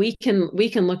we can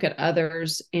look at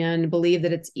others and believe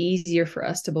that it's easier for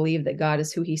us to believe that God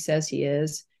is who he says he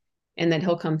is and that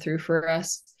he'll come through for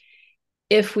us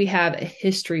if we have a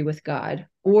history with God,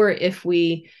 or if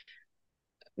we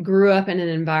grew up in an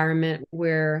environment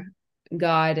where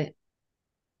God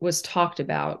was talked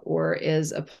about or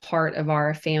is a part of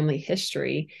our family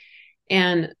history.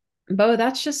 And Beau,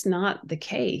 that's just not the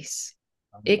case.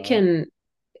 It can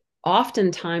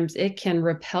oftentimes it can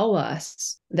repel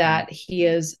us that he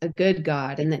is a good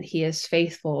God and that he is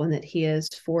faithful and that he is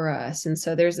for us. And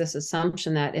so there's this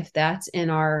assumption that if that's in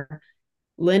our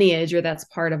lineage or that's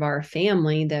part of our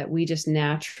family, that we just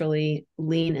naturally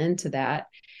lean into that.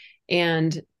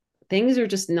 And things are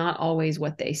just not always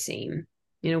what they seem.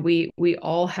 We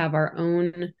all have our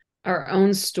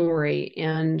own story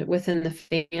and within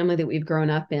the family that we've grown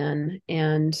up in.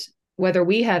 And whether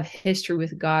we have history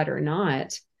with God or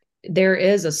not, there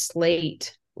is a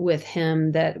slate with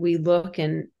him that we look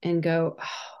and go,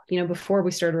 oh, before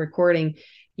we started recording,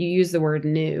 you use the word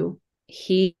new.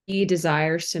 He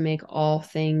desires to make all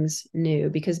things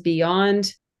new, because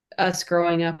beyond us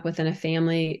growing up within a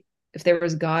family, if there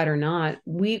was God or not,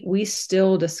 we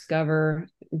still discover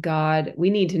God.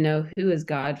 We need to know who is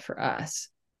God for us,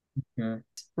 mm-hmm.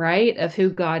 right? Of who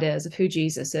God is, of who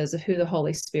Jesus is, of who the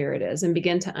Holy Spirit is, and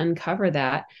begin to uncover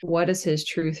that. What is his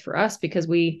truth for us? Because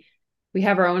we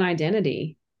have our own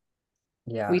identity.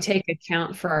 We Yeah. take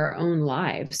account for our own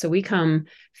lives. So we come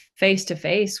face to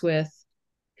face with,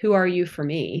 who are you for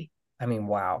me? I mean,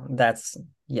 wow. That's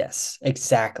yes,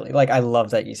 exactly. Like I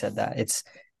love that you said that. It's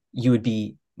you would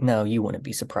be no, you wouldn't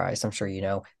be surprised. I'm sure you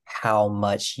know how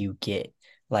much you get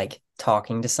like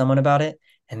talking to someone about it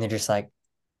and they're just like,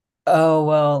 "Oh,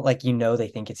 well, like they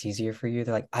think it's easier for you."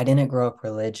 They're like, "I didn't grow up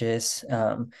religious."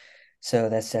 So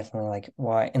that's definitely like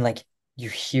why and like you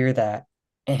hear that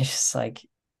and it's just like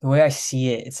the way I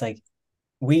see it, it's like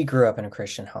we grew up in a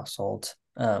Christian household,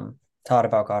 taught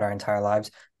about God our entire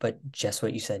lives, but just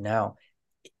what you said now,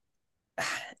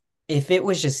 if it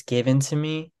was just given to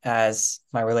me as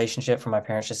my relationship from my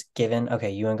parents, just given, okay,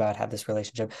 you and God have this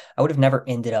relationship, I would have never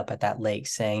ended up at that lake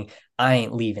saying, I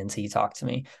ain't leaving till you talk to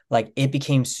me. Like it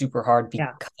became super hard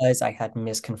Yeah. because I had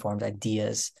misconformed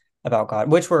ideas about God,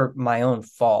 which were my own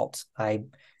fault.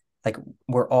 Like,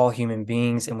 we're all human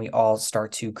beings and we all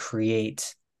start to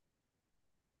create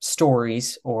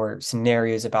stories or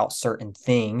scenarios about certain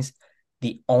things.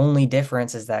 The only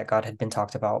difference is that God had been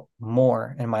talked about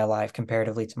more in my life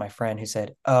comparatively to my friend who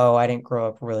said, "Oh, I didn't grow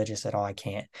up religious at all. I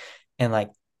can't." And like,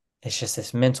 it's just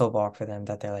this mental block for them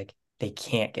that they're like, they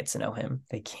can't get to know him.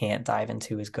 They can't dive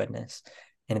into his goodness.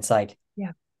 And it's like,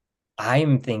 Yeah.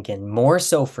 I'm thinking more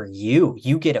so for you.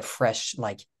 You get a fresh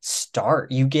like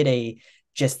start. You get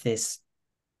just this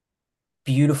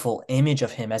beautiful image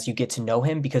of him as you get to know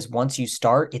him because once you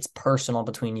start, it's personal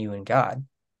between you and God.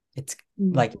 It's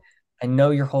Mm. like, I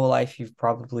know your whole life,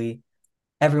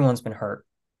 everyone's been hurt.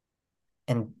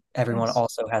 And everyone Yes.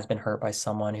 also has been hurt by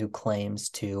someone who claims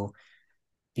to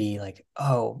be like,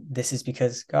 oh, this is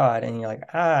because God. And you're like,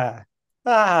 ah.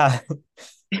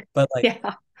 But like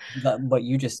Yeah. what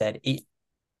you just said,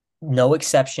 no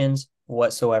exceptions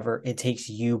whatsoever. It takes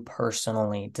you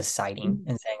personally deciding Mm.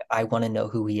 and saying, I want to know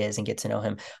who he is and get to know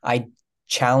him. I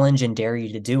challenge and dare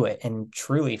you to do it. And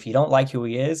truly, if you don't like who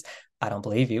he is, I don't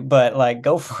believe you, but like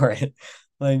go for it.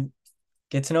 Like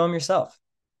get to know him yourself.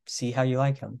 See how you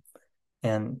like him.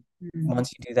 And Mm.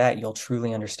 once you do that, you'll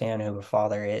truly understand who a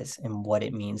father is and what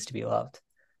it means to be loved.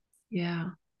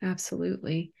 Yeah,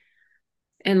 absolutely.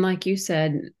 And like you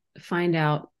said, find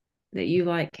out that you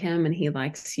like him and he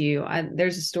likes you.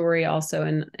 There's a story also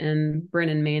in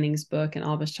Brennan Manning's book, An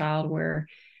Alva's Child, where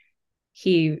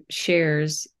he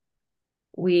shares,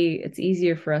 it's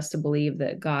easier for us to believe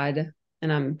that God,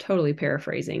 and I'm totally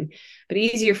paraphrasing, but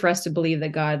easier for us to believe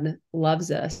that God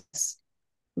loves us,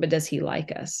 but does he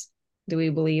like us? Do we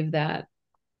believe that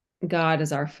God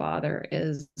as our father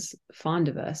is fond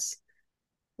of us?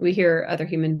 we hear other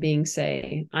human beings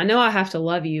say, I know I have to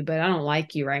love you, but I don't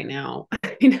like you right now,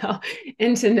 you know,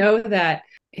 and to know that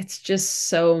it's just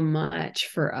so much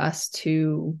for us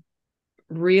to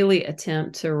really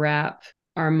attempt to wrap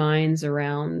our minds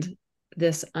around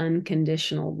this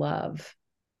unconditional love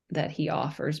that he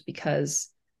offers, because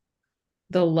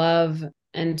the love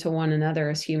and to one another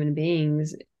as human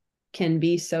beings can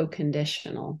be so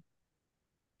conditional.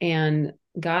 And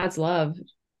God's love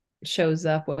shows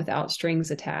up without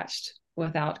strings attached,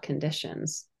 without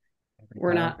conditions. every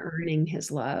We're time. not earning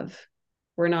his love.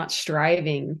 We're not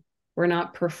striving. We're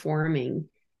not performing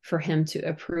for him to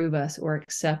approve us or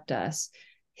accept us.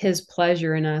 His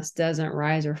pleasure in us doesn't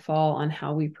rise or fall on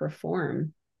how we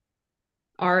perform.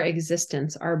 Our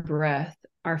existence, our breath,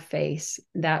 our face,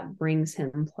 that brings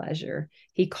him pleasure.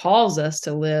 He calls us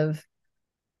to live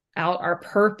out our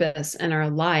purpose and our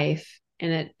life,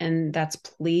 and that's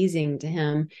pleasing to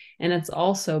him. And it's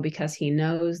also because he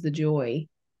knows the joy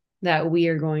that we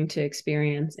are going to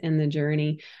experience in the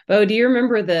journey. Bo, do you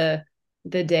remember the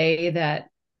day that,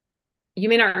 you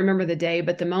may not remember the day,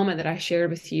 but the moment that I shared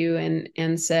with you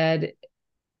and said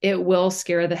it will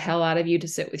scare the hell out of you to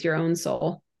sit with your own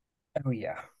soul? Oh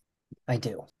yeah, I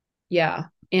do. Yeah.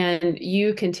 And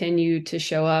you continue to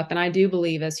show up. And I do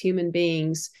believe as human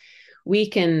beings, we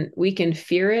can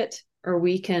fear it, or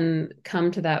we can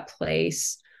come to that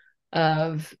place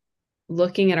of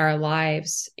looking at our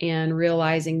lives and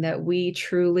realizing that we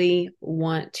truly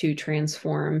want to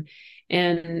transform,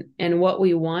 and what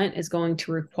we want is going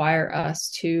to require us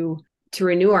to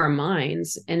renew our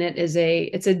minds, and it's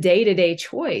a day-to-day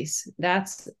choice.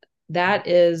 That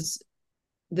is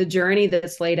the journey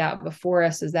that's laid out before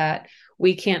us, is that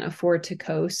we can't afford to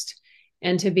coast,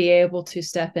 and to be able to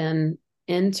step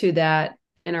into that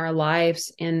in our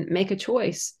lives and make a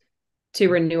choice to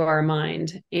renew our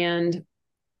mind. And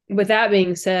with that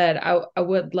being said, I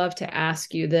would love to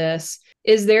ask you this.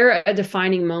 Is there a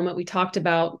defining moment? We talked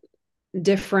about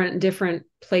different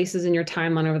places in your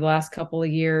timeline over the last couple of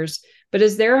years, but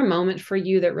is there a moment for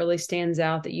you that really stands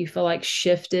out that you feel like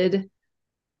shifted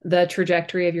the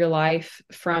trajectory of your life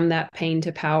from that pain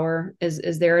to power?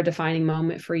 Is there a defining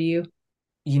moment for you?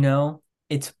 You know,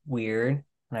 it's weird,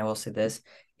 and I will say this,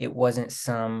 it wasn't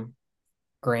some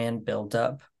grand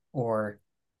buildup or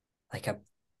like a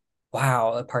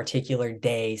wow, a particular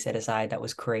day set aside that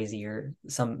was crazy, or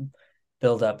some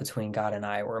buildup between God and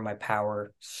I where my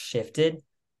power shifted.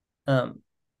 Um,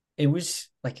 it was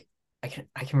like I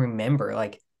can remember,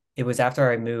 like, it was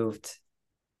after I moved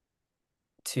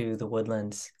to the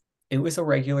Woodlands. It was a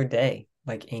regular day,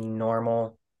 like a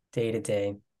normal day to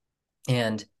day.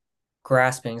 And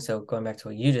grasping, so going back to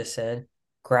what you just said,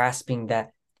 grasping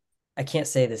that I can't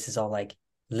say this is all like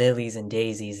lilies and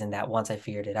daisies and that once I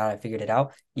figured it out, I figured it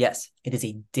out. Yes, it is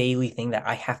a daily thing that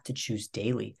I have to choose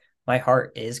daily. My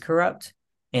heart is corrupt,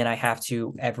 and I have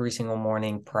to every single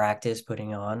morning practice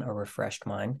putting on a refreshed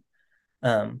mind.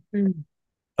 Um, Mm.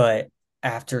 but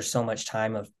after so much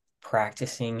time of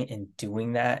practicing and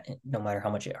doing that, no matter how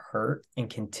much it hurt, and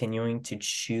continuing to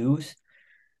choose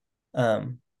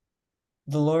um,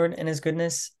 the Lord and His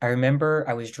goodness, I remember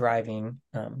I was driving.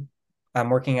 I'm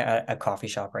working at a coffee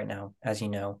shop right now, as you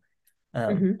know.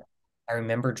 Um, Mm-hmm. I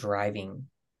remember driving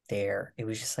there. It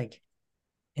was just like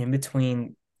in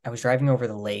between. I was driving over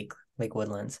the Lake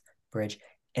Woodlands Bridge,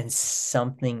 and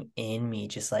something in me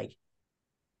just like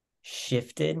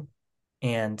shifted.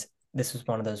 And this was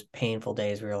one of those painful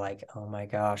days where you're like, oh my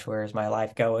gosh, where is my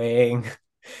life going? Even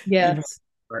when Yes.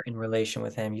 we're in relation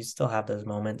with him, you still have those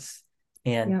moments.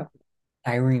 And Yeah.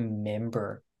 I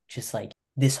remember just like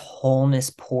this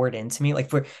wholeness poured into me. Like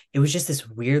for it was just this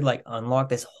weird like unlock,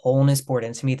 this wholeness poured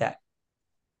into me that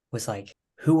was like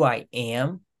who I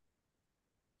am.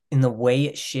 And the way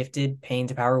it shifted pain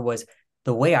to power was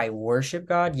the way I worship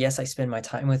God. Yes, I spend my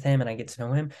time with him and I get to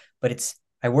know him, but it's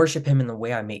I worship him in the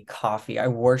way I make coffee. I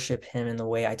worship him in the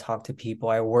way I talk to people.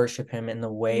 I worship him in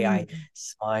the way I Mm.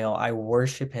 smile. I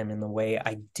worship him in the way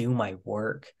I do my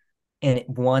work. And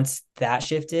once that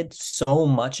shifted, so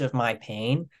much of my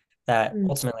pain that Mm.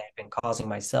 ultimately I've been causing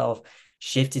myself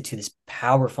shifted to this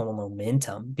powerful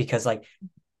momentum, because like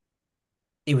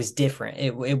it was different.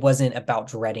 It wasn't about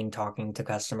dreading talking to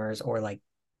customers or like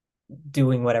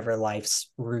doing whatever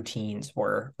life's routines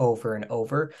were over and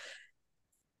over.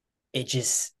 It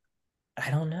just,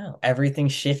 I don't know. Everything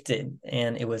shifted,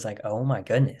 and it was like, oh my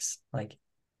goodness, like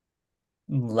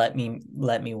let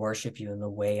me worship you in the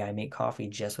way I make coffee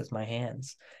just with my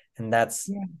hands. And that's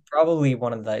Yeah. probably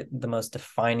one of the most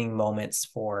defining moments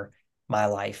for my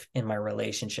life in my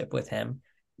relationship with him.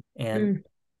 And Mm.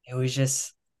 it was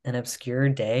just an obscure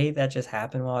day that just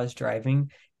happened while I was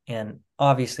driving. And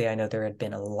obviously, I know there had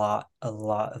been a lot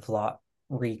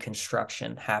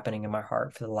reconstruction happening in my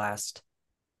heart for the last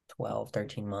 12,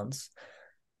 13 months.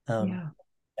 Um, Yeah.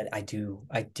 but I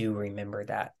do remember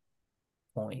that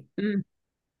point. Mm.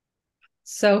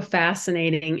 So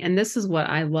fascinating. And this is what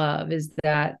I love is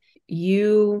that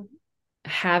you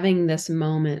having this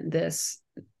moment, this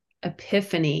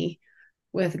epiphany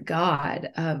with God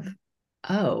of,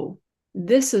 oh,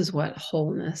 this is what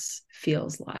wholeness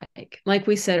feels like. Like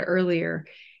we said earlier,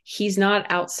 he's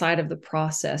not outside of the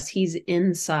process, he's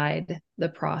inside the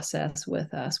process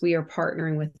with us. We are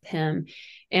partnering with him.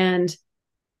 And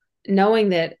knowing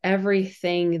that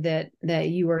everything that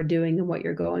you are doing and what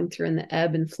you're going through in the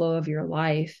ebb and flow of your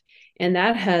life, and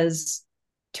that has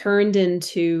turned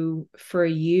into for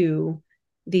you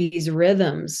these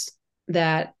rhythms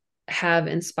that have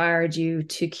inspired you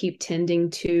to keep tending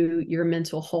to your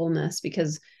mental wholeness,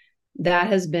 because that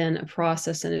has been a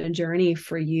process and a journey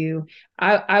for you.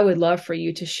 I would love for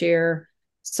you to share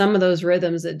some of those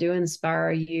rhythms that do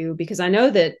inspire you, because I know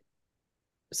that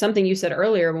something you said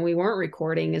earlier when we weren't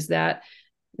recording is that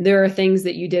there are things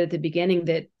that you did at the beginning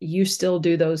that you still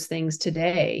do those things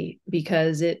today,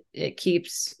 because it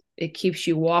keeps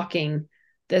you walking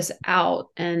this out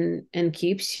and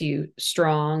keeps you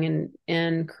strong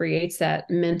and creates that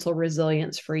mental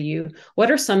resilience for you.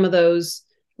 What are some of those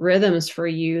rhythms for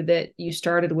you that you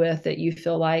started with that you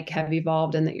feel like have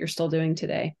evolved and that you're still doing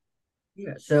today?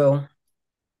 Yeah. So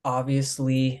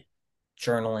obviously,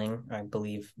 journaling, I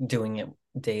believe doing it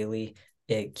daily,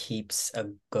 it keeps a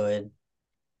good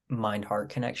mind heart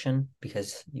connection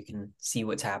because you can see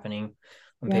what's happening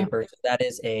on Yeah. paper. So that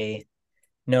is a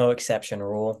no exception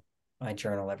rule. I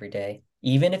journal every day,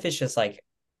 even if it's just like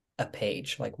a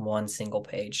page, like one single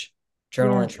page.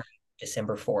 Journal Yeah. entry,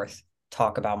 December 4th.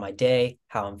 Talk about my day,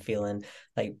 how I'm feeling,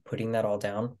 like putting that all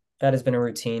down. That has been a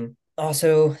routine.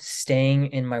 Also, staying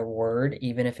in my word,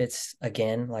 even if it's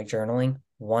again like journaling,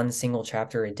 one single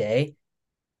chapter a day,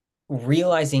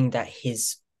 realizing that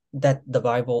the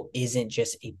Bible isn't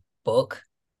just a book,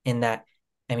 and that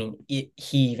he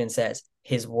even says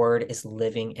his word is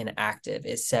living and active.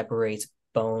 It separates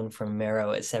bone from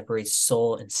marrow, it separates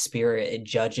soul and spirit, it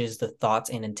judges the thoughts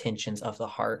and intentions of the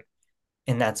heart.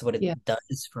 And that's what it Yeah.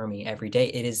 does for me every day.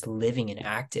 It is living and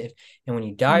active. And when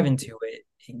you dive Mm. into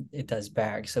it does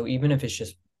back. So even if it's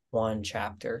just one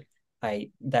chapter,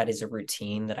 I that is a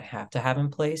routine that I have to have in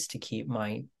place to keep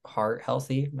my heart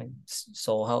healthy, my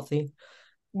soul healthy.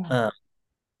 Yeah. Um,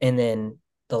 and then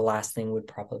the last thing would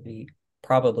probably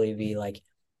be like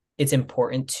it's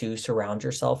important to surround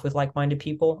yourself with like-minded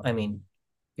people. I mean,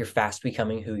 you're fast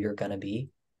becoming who you're gonna be,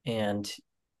 and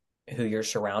who you're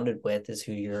surrounded with is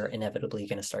who you're inevitably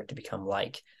going to start to become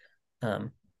like.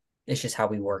 Um, it's just how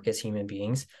we work as human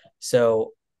beings.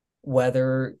 So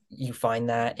whether you find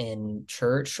that in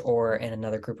church or in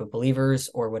another group of believers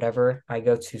or whatever, I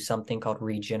go to something called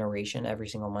regeneration every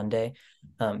single Monday.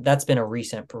 That's been a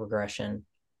recent progression.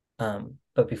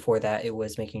 But before that, it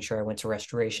was making sure I went to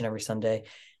restoration every Sunday.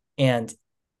 And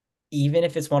even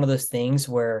if it's one of those things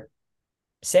where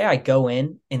say I go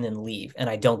in and then leave and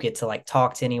I don't get to like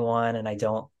talk to anyone and I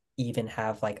don't even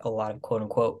have like a lot of quote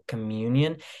unquote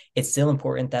communion, it's still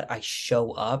important that I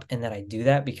show up and that I do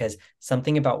that because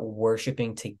something about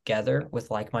worshiping together with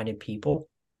like-minded people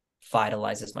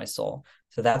vitalizes my soul.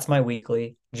 So that's my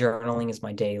weekly. Journaling is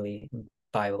my daily.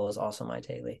 Bible is also my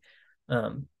daily.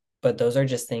 Um, but those are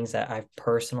just things that I've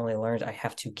personally learned I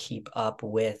have to keep up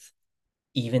with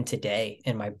even today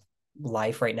in my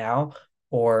life right now.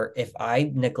 Or if I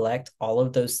neglect all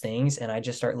of those things and I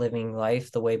just start living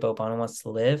life the way Bonin wants to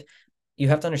live, you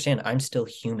have to understand I'm still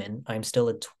human. I'm still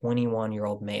a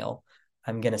 21-year-old male.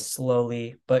 I'm going to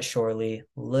slowly but surely,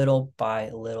 little by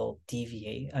little,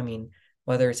 deviate. I mean,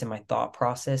 whether it's in my thought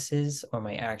processes or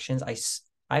my actions,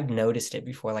 I've noticed it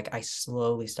before. Like I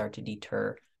slowly start to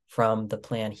deter from the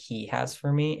plan he has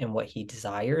for me and what he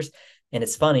desires. And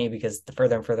it's funny because the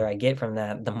further and further I get from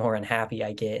that, the more unhappy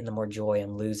I get and the more joy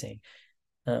I'm losing.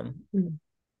 Um, Mm.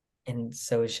 and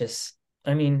so it's just,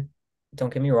 I mean,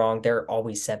 don't get me wrong, there are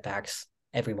always setbacks.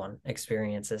 Everyone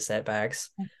experiences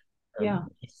setbacks. Yeah.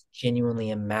 It's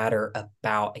genuinely a matter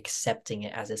about accepting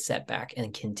it as a setback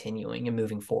and continuing and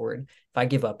moving forward. If I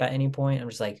give up at any point, I'm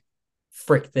just like,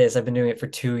 frick this. I've been doing it for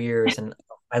 2 years and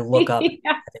I look up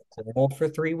Yeah. for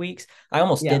 3 weeks. I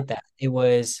almost Yeah. did that. It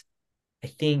was, I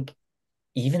think,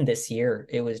 even this year,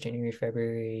 it was January,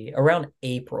 February, around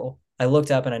April. I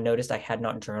looked up and I noticed I had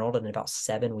not journaled in about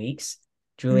 7 weeks.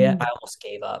 Juliet, I Mm. almost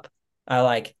gave up. I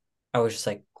like, I was just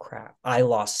like, crap. I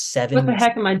lost seven What the weeks.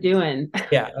 heck am I doing?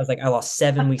 Yeah, I was like, I lost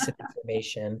 7 weeks of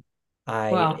information.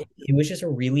 Wow. It was just a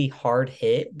really hard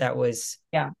hit that was,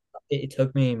 Yeah. it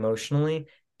took me emotionally,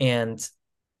 and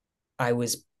I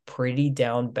was pretty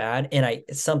down bad. And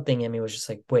something in me was just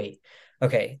like, wait,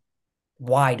 okay,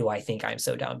 why do I think I'm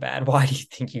so down bad? Why do you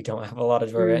think you don't have a lot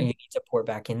of joy? You Mm. need to pour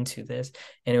back into this.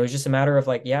 And it was just a matter of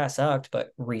like, yeah, it sucked,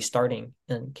 but restarting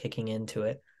and kicking into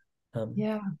it. Um,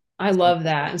 Yeah. I love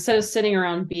that. Instead of sitting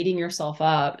around beating yourself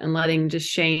up and letting just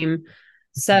shame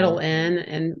settle mhm.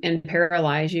 in and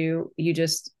paralyze you,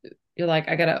 you're like,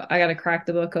 I gotta crack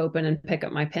the book open and pick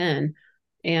up my pen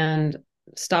and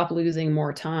stop losing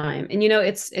more time. And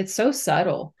it's so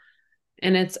subtle.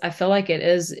 And I feel like it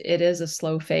is a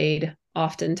slow fade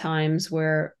oftentimes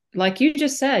where, like you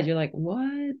just said, you're like,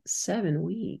 what? 7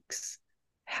 weeks?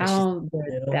 It's just How did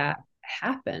little. that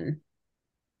happen?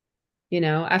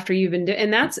 After you've been doing,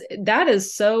 and that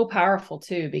is so powerful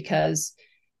too, because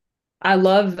I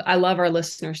love our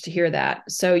listeners to hear that.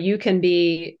 So you can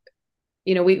be,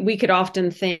 we could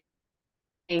often think,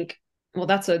 well,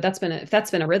 if that's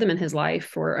been a rhythm in his life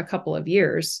for a couple of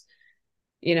years,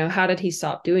 how did he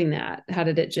stop doing that? How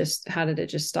did it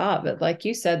just stop? But like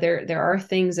you said, there are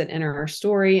things that enter our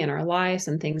story and our lives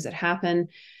and things that happen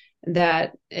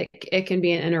that it can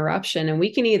be an interruption, and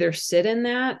we can either sit in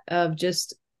that of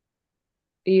just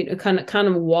kind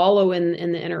of wallow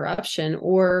in the interruption,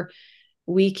 or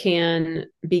we can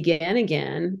begin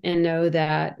again and know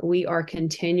that we are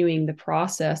continuing the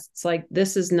process. It's like,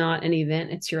 this is not an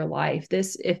event, it's your life.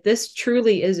 If this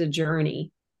truly is a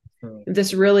journey, Mm, if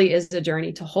this really is a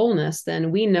journey to wholeness, then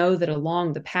we know that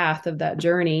along the path of that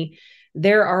journey,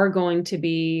 there are going to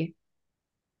be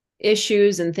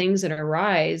issues and things that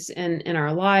arise in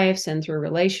our lives and through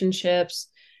relationships.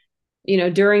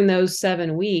 During those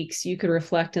 7 weeks, you could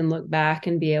reflect and look back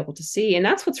and be able to see. And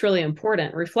that's what's really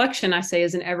important. Reflection, I say,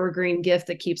 is an evergreen gift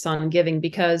that keeps on giving,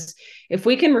 because if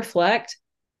we can reflect,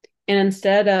 and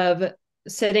instead of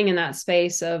sitting in that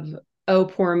space of, oh,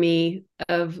 poor me,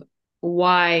 of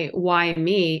why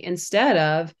me, instead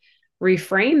of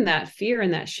reframe that fear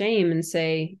and that shame and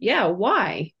say, yeah,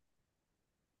 why?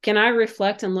 Can I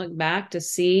reflect and look back to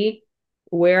see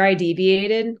where I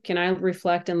deviated? Can I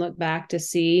reflect and look back to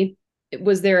see,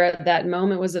 was there that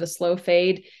moment? Was it a slow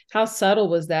fade? How subtle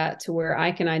was that, to where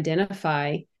I can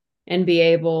identify and be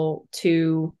able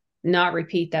to not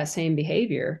repeat that same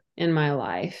behavior in my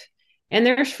life? And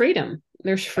there's freedom.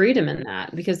 There's freedom in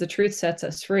that, because the truth sets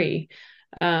us free.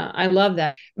 I love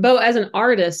that. Beau, as an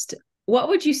artist, what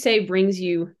would you say brings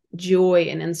you joy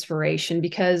and inspiration?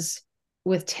 Because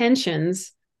with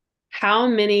tensions, how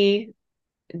many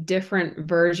different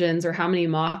versions or how many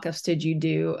mock-ups did you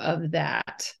do of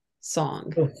that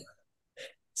song? mm.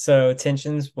 So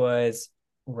Tensions was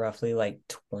roughly like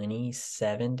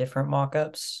 27 different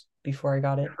mock-ups before I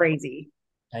got it. Crazy.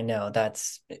 I know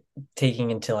that's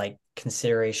taking into like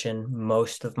consideration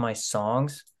most of my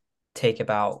songs take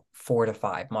about 4 to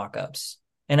 5 mock-ups.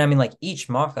 And I mean, like each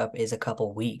mock-up is a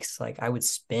couple weeks. Like I would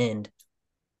spend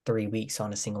 3 weeks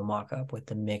on a single mock-up with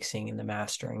the mixing and the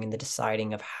mastering and the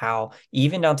deciding of how,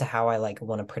 even down to how I like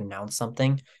want to pronounce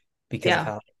something because of Yeah.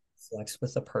 how it flex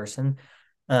with the person.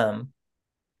 Um,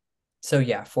 so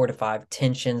yeah, 4 to 5.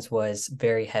 Tensions was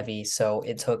very heavy. So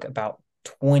it took about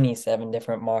 27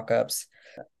 different mock-ups.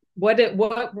 What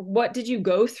did you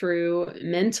go through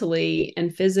mentally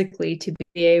and physically to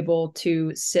be able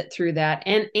to sit through that?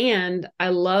 And I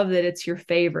love that it's your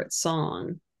favorite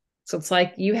song. So it's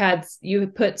like you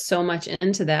put so much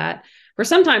into that. For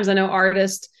sometimes I know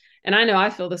artists, and I know I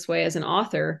feel this way as an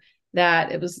author,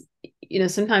 that it was,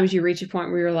 sometimes you reach a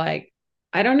point where you're like,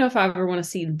 I don't know if I ever want to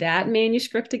see that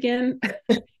manuscript again.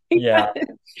 Yeah.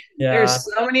 Yeah. There's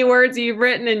so many words you've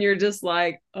written, and you're just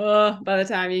like, oh, by the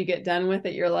time you get done with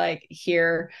it, you're like,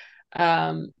 here.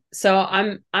 So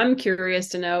I'm curious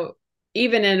to know,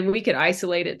 even, and we could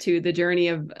isolate it to the journey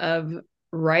of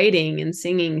writing and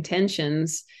singing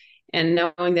Tensions, and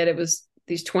knowing that it was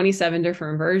these 27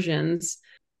 different versions.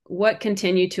 What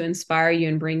continued to inspire you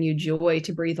and bring you joy,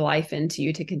 to breathe life into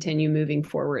you, to continue moving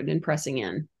forward and pressing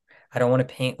in? I don't want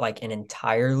to paint like an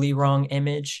entirely wrong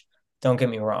image. Don't get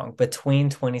me wrong. Between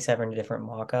 27 different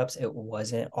mock-ups, it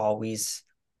wasn't always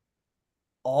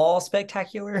all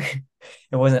spectacular.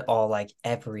 It wasn't all like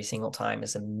every single time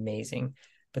is amazing,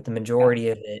 but the Yeah. majority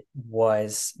of it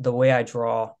was the way I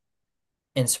draw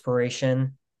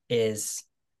inspiration is,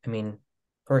 I mean,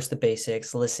 first the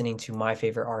basics, listening to my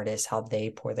favorite artists, how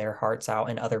they pour their hearts out,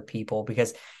 and other people,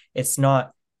 because it's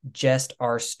not just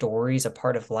our stories. A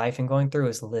part of life and going through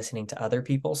is listening to other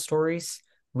people's stories.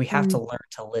 We have to Mm, learn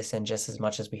to listen just as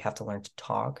much as we have to learn to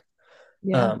talk.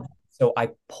 yeah. So I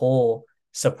pull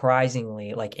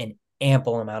surprisingly like an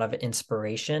ample amount of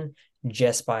inspiration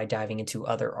just by diving into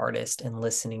other artists and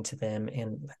listening to them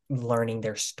and learning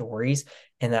their stories.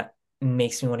 And that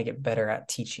makes me want to get better at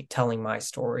teaching, telling my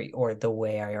story or the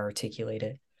way I articulate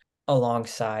it,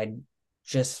 alongside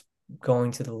just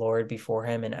going to the Lord before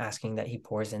him and asking that he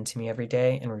pours into me every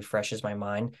day and refreshes my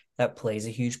mind. That plays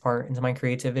a huge part into my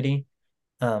creativity.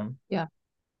 Um, Yeah.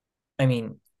 I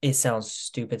mean, it sounds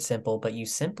stupid simple, but you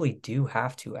simply do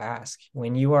have to ask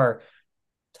when you are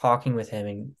talking with him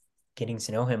and getting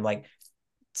to know him. Like,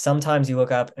 sometimes you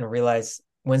look up and realize,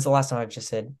 when's the last time I've just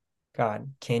said,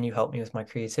 God, can you help me with my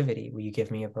creativity? Will you give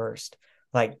me a burst?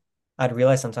 Like, I'd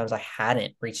realize sometimes I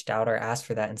hadn't reached out or asked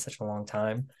for that in such a long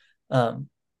time. Um,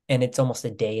 and it's almost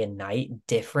a day and night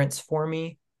difference for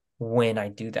me when I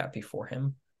do that before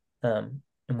him. And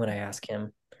when I ask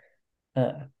him.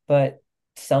 But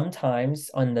sometimes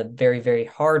on the very, very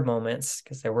hard moments,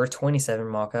 because there were 27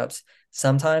 mock-ups,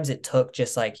 sometimes it took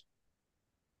just like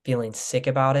feeling sick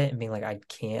about it and being like, I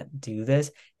can't do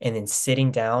this. And then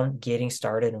sitting down, getting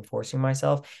started and forcing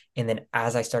myself. And then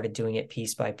as I started doing it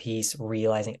piece by piece,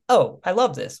 realizing, oh, I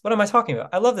love this. What am I talking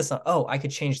about? I love this song. Oh, I could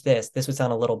change this. This would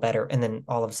sound a little better. And then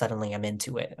all of a sudden I'm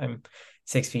into it. I'm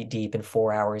 6 feet deep and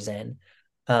 4 hours in.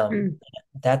 Um, Mm.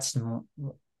 that's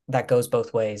that goes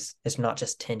both ways. It's not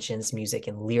just tensions, music,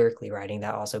 and lyrically writing.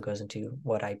 That also goes into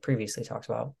what I previously talked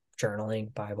about,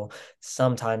 journaling, Bible.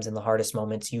 Sometimes in the hardest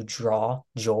moments, you draw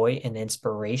joy and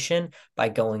inspiration by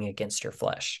going against your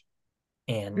flesh.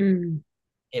 And Mm.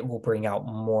 it will bring out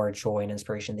more joy and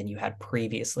inspiration than you had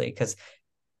previously, because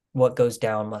what goes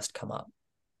down must come up.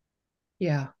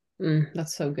 Yeah.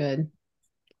 That's so good.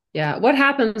 Yeah. What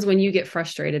happens when you get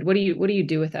frustrated? What do you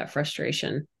do with that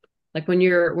frustration? Like when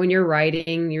you're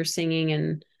writing, you're singing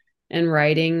and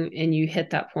writing and you hit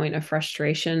that point of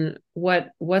frustration,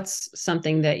 what's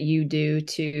something that you do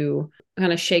to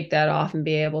kind of shake that off and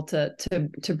be able to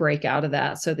break out of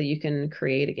that so that you can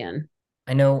create again?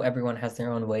 I know everyone has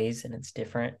their own ways and it's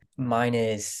different. Mine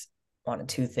is one of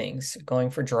two things: going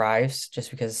for drives,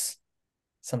 just because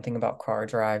something about car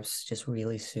drives just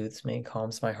really soothes me,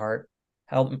 calms my heart,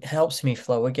 helps me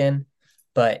flow again.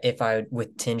 But if I,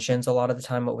 with tensions, a lot of the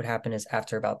time, what would happen is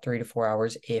after about 3 to 4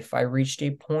 hours, if I reached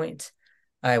a point,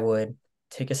 I would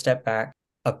take a step back,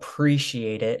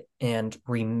 appreciate it, and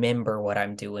remember what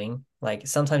I'm doing. Like,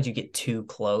 sometimes you get too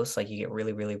close, like you get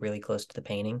really, really, really close to the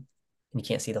painting and you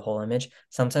can't see the whole image.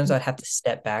 Sometimes I'd have to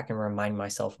step back and remind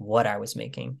myself what I was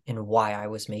making and why I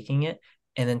was making it,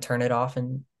 and then turn it off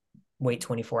and wait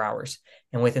 24 hours.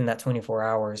 And within that 24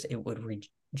 hours, it would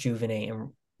rejuvenate, and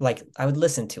like I would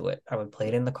listen to it. I would play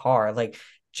it in the car, like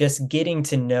just getting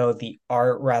to know the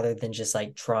art rather than just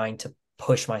like trying to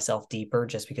push myself deeper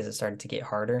just because it started to get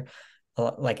harder.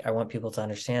 Like, I want people to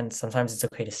understand sometimes it's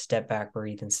okay to step back,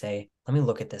 breathe, and say, let me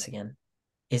look at this again.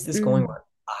 Is this going Mm, where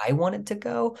I want it to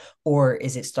go? Or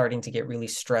is it starting to get really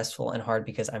stressful and hard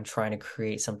because I'm trying to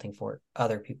create something for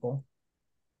other people?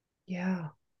 yeah.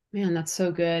 Man, that's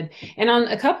so good. And on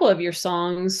a couple of your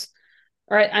songs,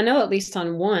 all right, I know at least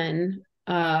on one,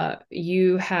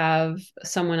 you have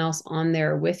someone else on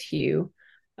there with you,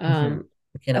 Mm-hmm. um,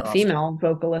 McKenna a Ostrom. female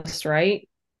vocalist, right?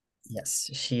 Yes,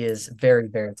 she is very,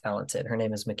 very talented. Her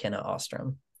name is McKenna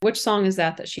Ostrom. Which song is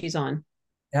that she's on?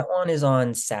 That one is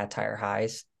on Satire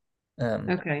Highs. Um,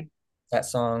 Okay. that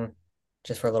song,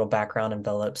 just for a little background,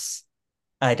 envelops.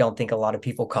 I don't think a lot of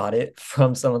people caught it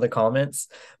from some of the comments,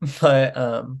 but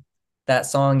that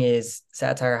song is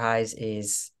Satire Highs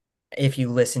is, if you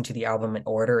listen to the album in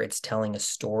order, it's telling a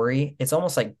story. It's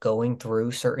almost like going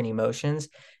through certain emotions.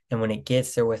 And when it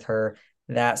gets there with her,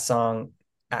 that song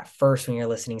at first when you're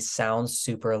listening sounds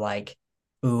super like,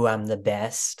 ooh, I'm the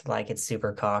best. Like, it's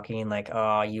super cocky and like,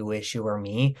 oh, you wish you were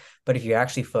me. But if you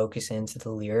actually focus into the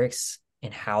lyrics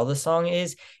and how the song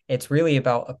is, it's really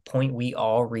about a point we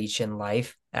all reach in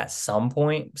life at some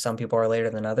point. Some people are later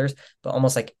than others, but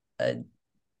almost like a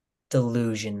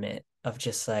delusionment of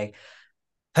just like,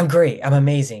 I'm great, I'm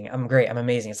amazing, I'm great, I'm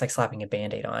amazing. It's like slapping a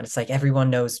band-aid on. It's like everyone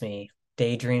knows me,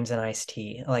 daydreams and iced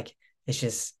tea. Like, it's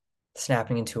just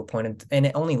snapping into a point and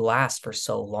it only lasts for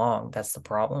so long. That's the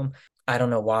problem. I don't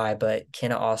know why, but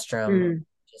Kenna Ostrom, Mm,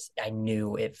 just I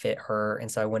knew it fit her. And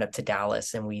so I went up to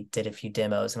Dallas and we did a few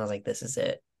demos and I was like, this is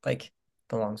it. Like,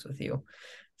 belongs with you.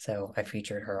 So I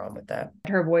featured her on with that.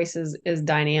 her voice is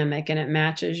dynamic and it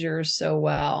matches yours so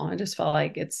well. I just felt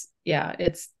like it's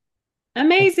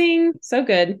amazing. So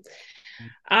good.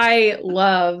 I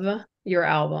love your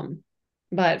album.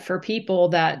 But for people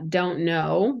that don't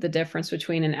know the difference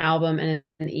between an album and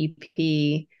an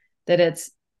EP, that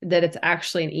it's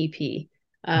actually an EP.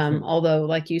 Although,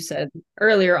 like you said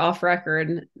earlier off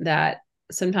record, that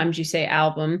sometimes you say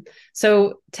album.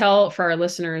 So tell for our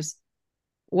listeners,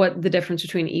 what the difference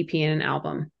between EP and an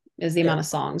album is the Yeah. amount of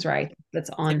songs, right? That's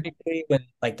on. Typically, when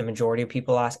like the majority of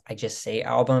people ask, I just say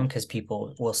album because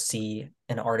people will see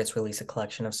an artist release a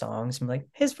collection of songs and be like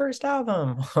his first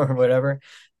album or whatever.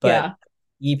 But Yeah.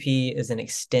 EP is an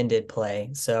extended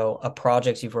play. So a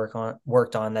project you've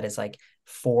worked on that is like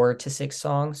 4 to 6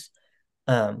 songs.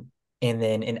 Um, and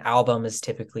then an album is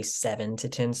typically 7 to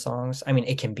 10 songs. I mean,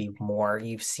 it can be more.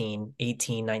 You've seen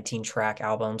 18, 19 track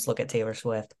albums. Look at Taylor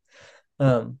Swift.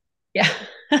 Um, Yeah.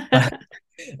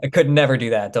 I could never do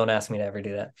that. Don't ask me to ever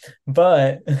do that.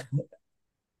 But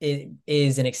it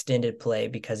is an extended play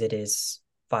because it is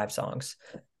 5 songs.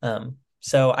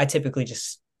 So I typically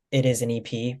just it is an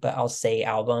EP, but I'll say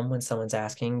album when someone's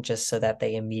asking just so that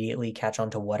they immediately catch on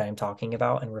to what I'm talking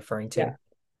about and referring Yeah. to.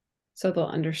 So they'll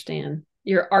understand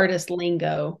your artist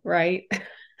lingo, right?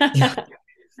 Yeah.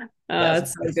 Yes.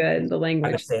 It's so good. The I would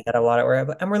language. say that a lot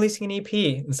where I'm releasing an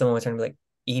EP. And someone would turn and be like,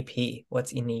 EP,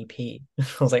 what's an EP? I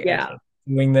was like, Yeah. okay,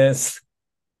 doing this.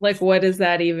 Like, what does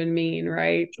that even mean,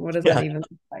 right? What does that Yeah. even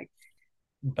look like?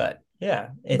 But yeah,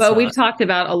 it's But we've not. talked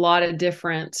about a lot of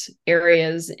different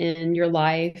areas in your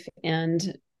life and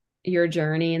your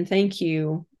journey. And thank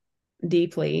you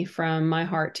deeply from my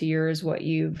heart to yours, what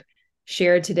you've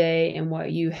shared today and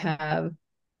what you have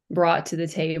brought to the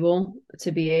table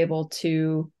to be able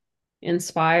to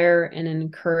inspire and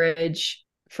encourage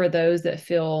for those that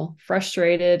feel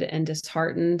frustrated and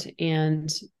disheartened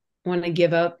and want to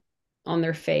give up on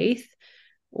their faith,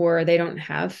 or they don't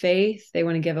have faith, they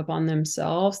want to give up on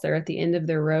themselves, they're at the end of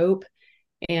their rope.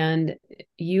 And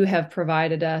you have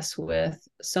provided us with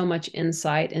so much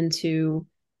insight into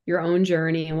your own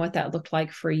journey and what that looked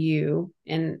like for you,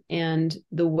 and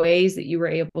the ways that you were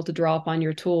able to draw upon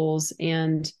your tools.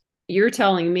 And you're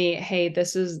telling me, hey,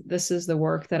 this is the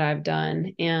work that I've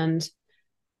done. And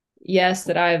yes,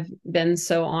 that I've been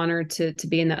so honored to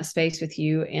be in that space with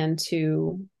you and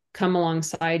to come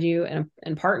alongside you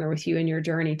and partner with you in your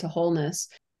journey to wholeness.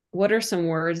 What are some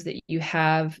words that you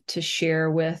have to share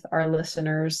with our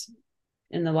listeners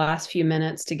in the last few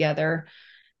minutes together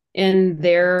in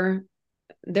their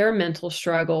mental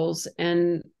struggles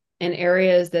and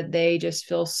areas that they just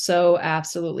feel so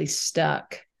absolutely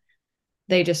stuck,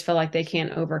 they just feel like they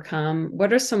can't overcome?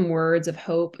 What are some words of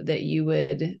hope that you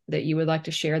would like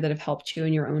to share that have helped you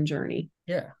in your own journey?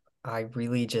 Yeah. I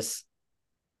really just,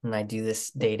 and I do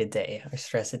this day to day, I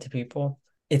stress it to people.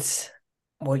 It's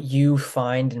what you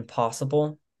find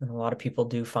impossible, and a lot of people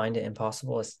do find it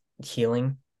impossible, is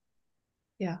healing.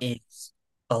 Yeah. It's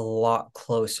a lot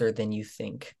closer than you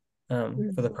think. For the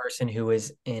Mm-hmm. person who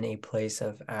is in a place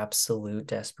of absolute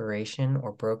desperation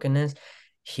or brokenness,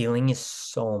 healing is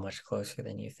so much closer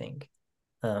than you think.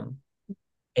 Um,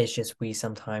 it's just we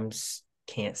sometimes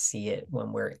can't see it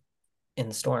when we're in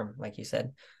the storm, like you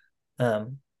said.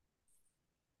 Um,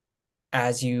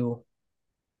 as you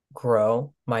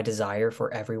grow, my desire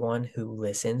for everyone who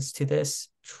listens to this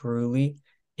truly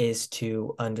is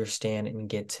to understand and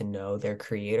get to know their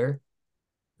creator,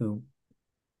 who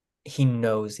he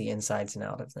knows the insides and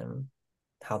out of them,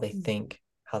 how they think,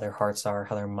 how their hearts are,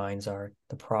 how their minds are,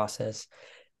 the process.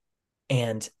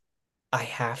 And I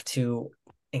have to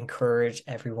encourage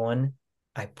everyone.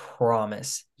 I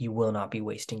promise you will not be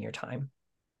wasting your time.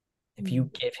 If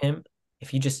you give him,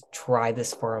 if you just try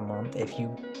this for a month, if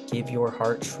you give your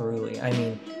heart truly, I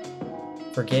mean,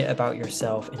 forget about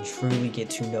yourself and truly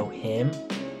get to know him,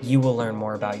 you will learn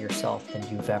more about yourself than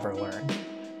you've ever learned.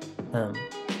 Um,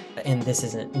 and this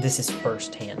is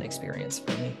firsthand experience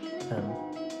for me. Um,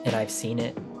 and I've seen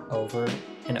it over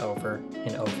and over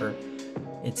and over.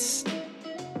 It's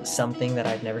something that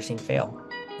I've never seen fail.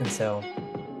 And so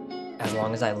as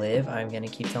long as I live, I'm going to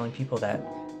keep telling people that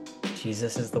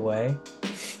Jesus is the way.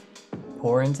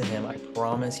 Pour into him. I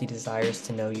promise he desires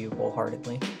to know you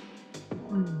wholeheartedly.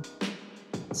 Mm.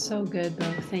 So good,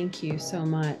 Beau. Thank you so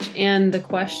much. And the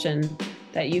question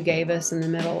that you gave us in the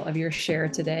middle of your share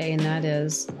today, and that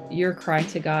is your cry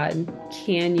to God,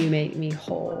 can you make me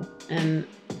whole? And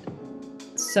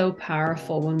so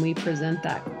powerful when we present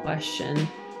that question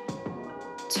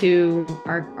to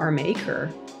our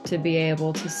maker, to be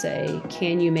able to say,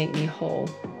 can you make me whole?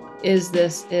 Is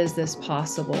this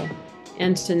possible?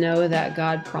 And to know that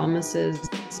God promises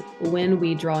when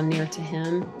we draw near to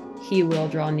him, he will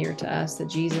draw near to us, that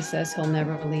Jesus says he'll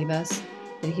never leave us,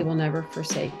 that he will never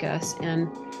forsake us, and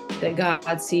that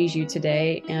God sees you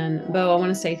today. And Beau, I want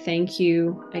to say thank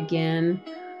you again.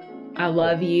 I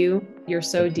love you. You're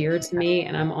so Thank you. dear to me,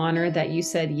 and I'm honored that you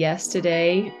said yes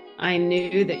today. I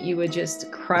knew that you would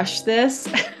just crush this.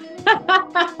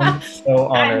 I'm so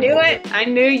I honored knew that it. I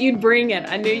knew you'd bring it.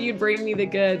 I knew you'd bring me the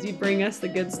goods. You'd bring us the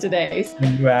goods today.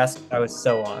 when you asked, I was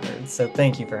so honored. So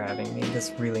thank you for having me.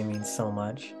 This really means so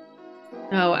much.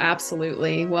 Oh,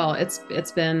 absolutely. Well, it's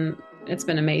been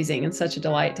amazing and such a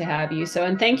delight to have you. So,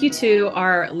 and thank you to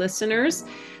our listeners.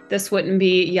 This wouldn't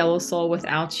be Yellow Soul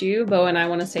without you. Beau and I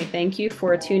want to say thank you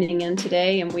for tuning in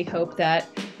today, and we hope that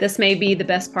this may be the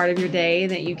best part of your day,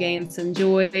 that you gain some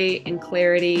joy and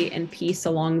clarity and peace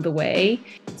along the way.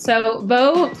 So,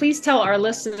 Beau, please tell our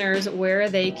listeners where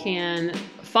they can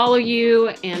follow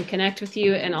you and connect with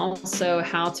you, and also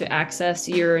how to access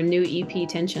your new EP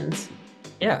Tensions.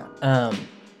 Yeah.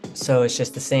 So it's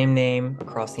just the same name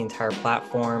across the entire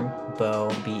platform, Beau,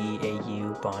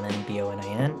 Beau, Bonin,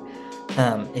 Bonin.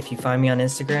 If you find me on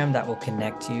Instagram, that will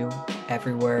connect you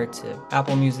everywhere to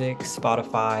Apple Music,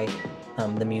 Spotify,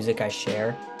 the music I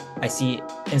share. I see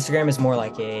Instagram is more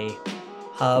like a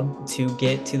hub to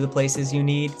get to the places you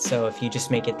need. So if you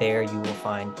just make it there, you will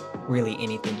find really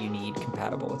anything you need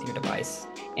compatible with your device.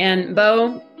 And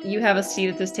Beau, you have a seat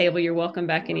at this table. You're welcome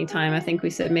back anytime. I think we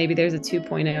said maybe there's a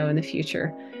 2.0 in the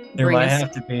future. There Bring might us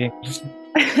have to be.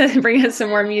 bring us some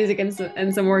more music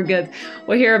and some more goods.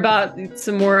 We'll hear about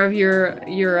some more of your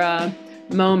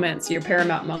moments, your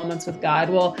paramount moments with God.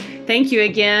 Well, thank you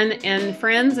again. And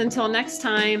friends, until next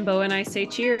time, Beau and I say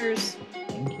cheers.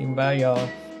 Thank you. Bye, y'all.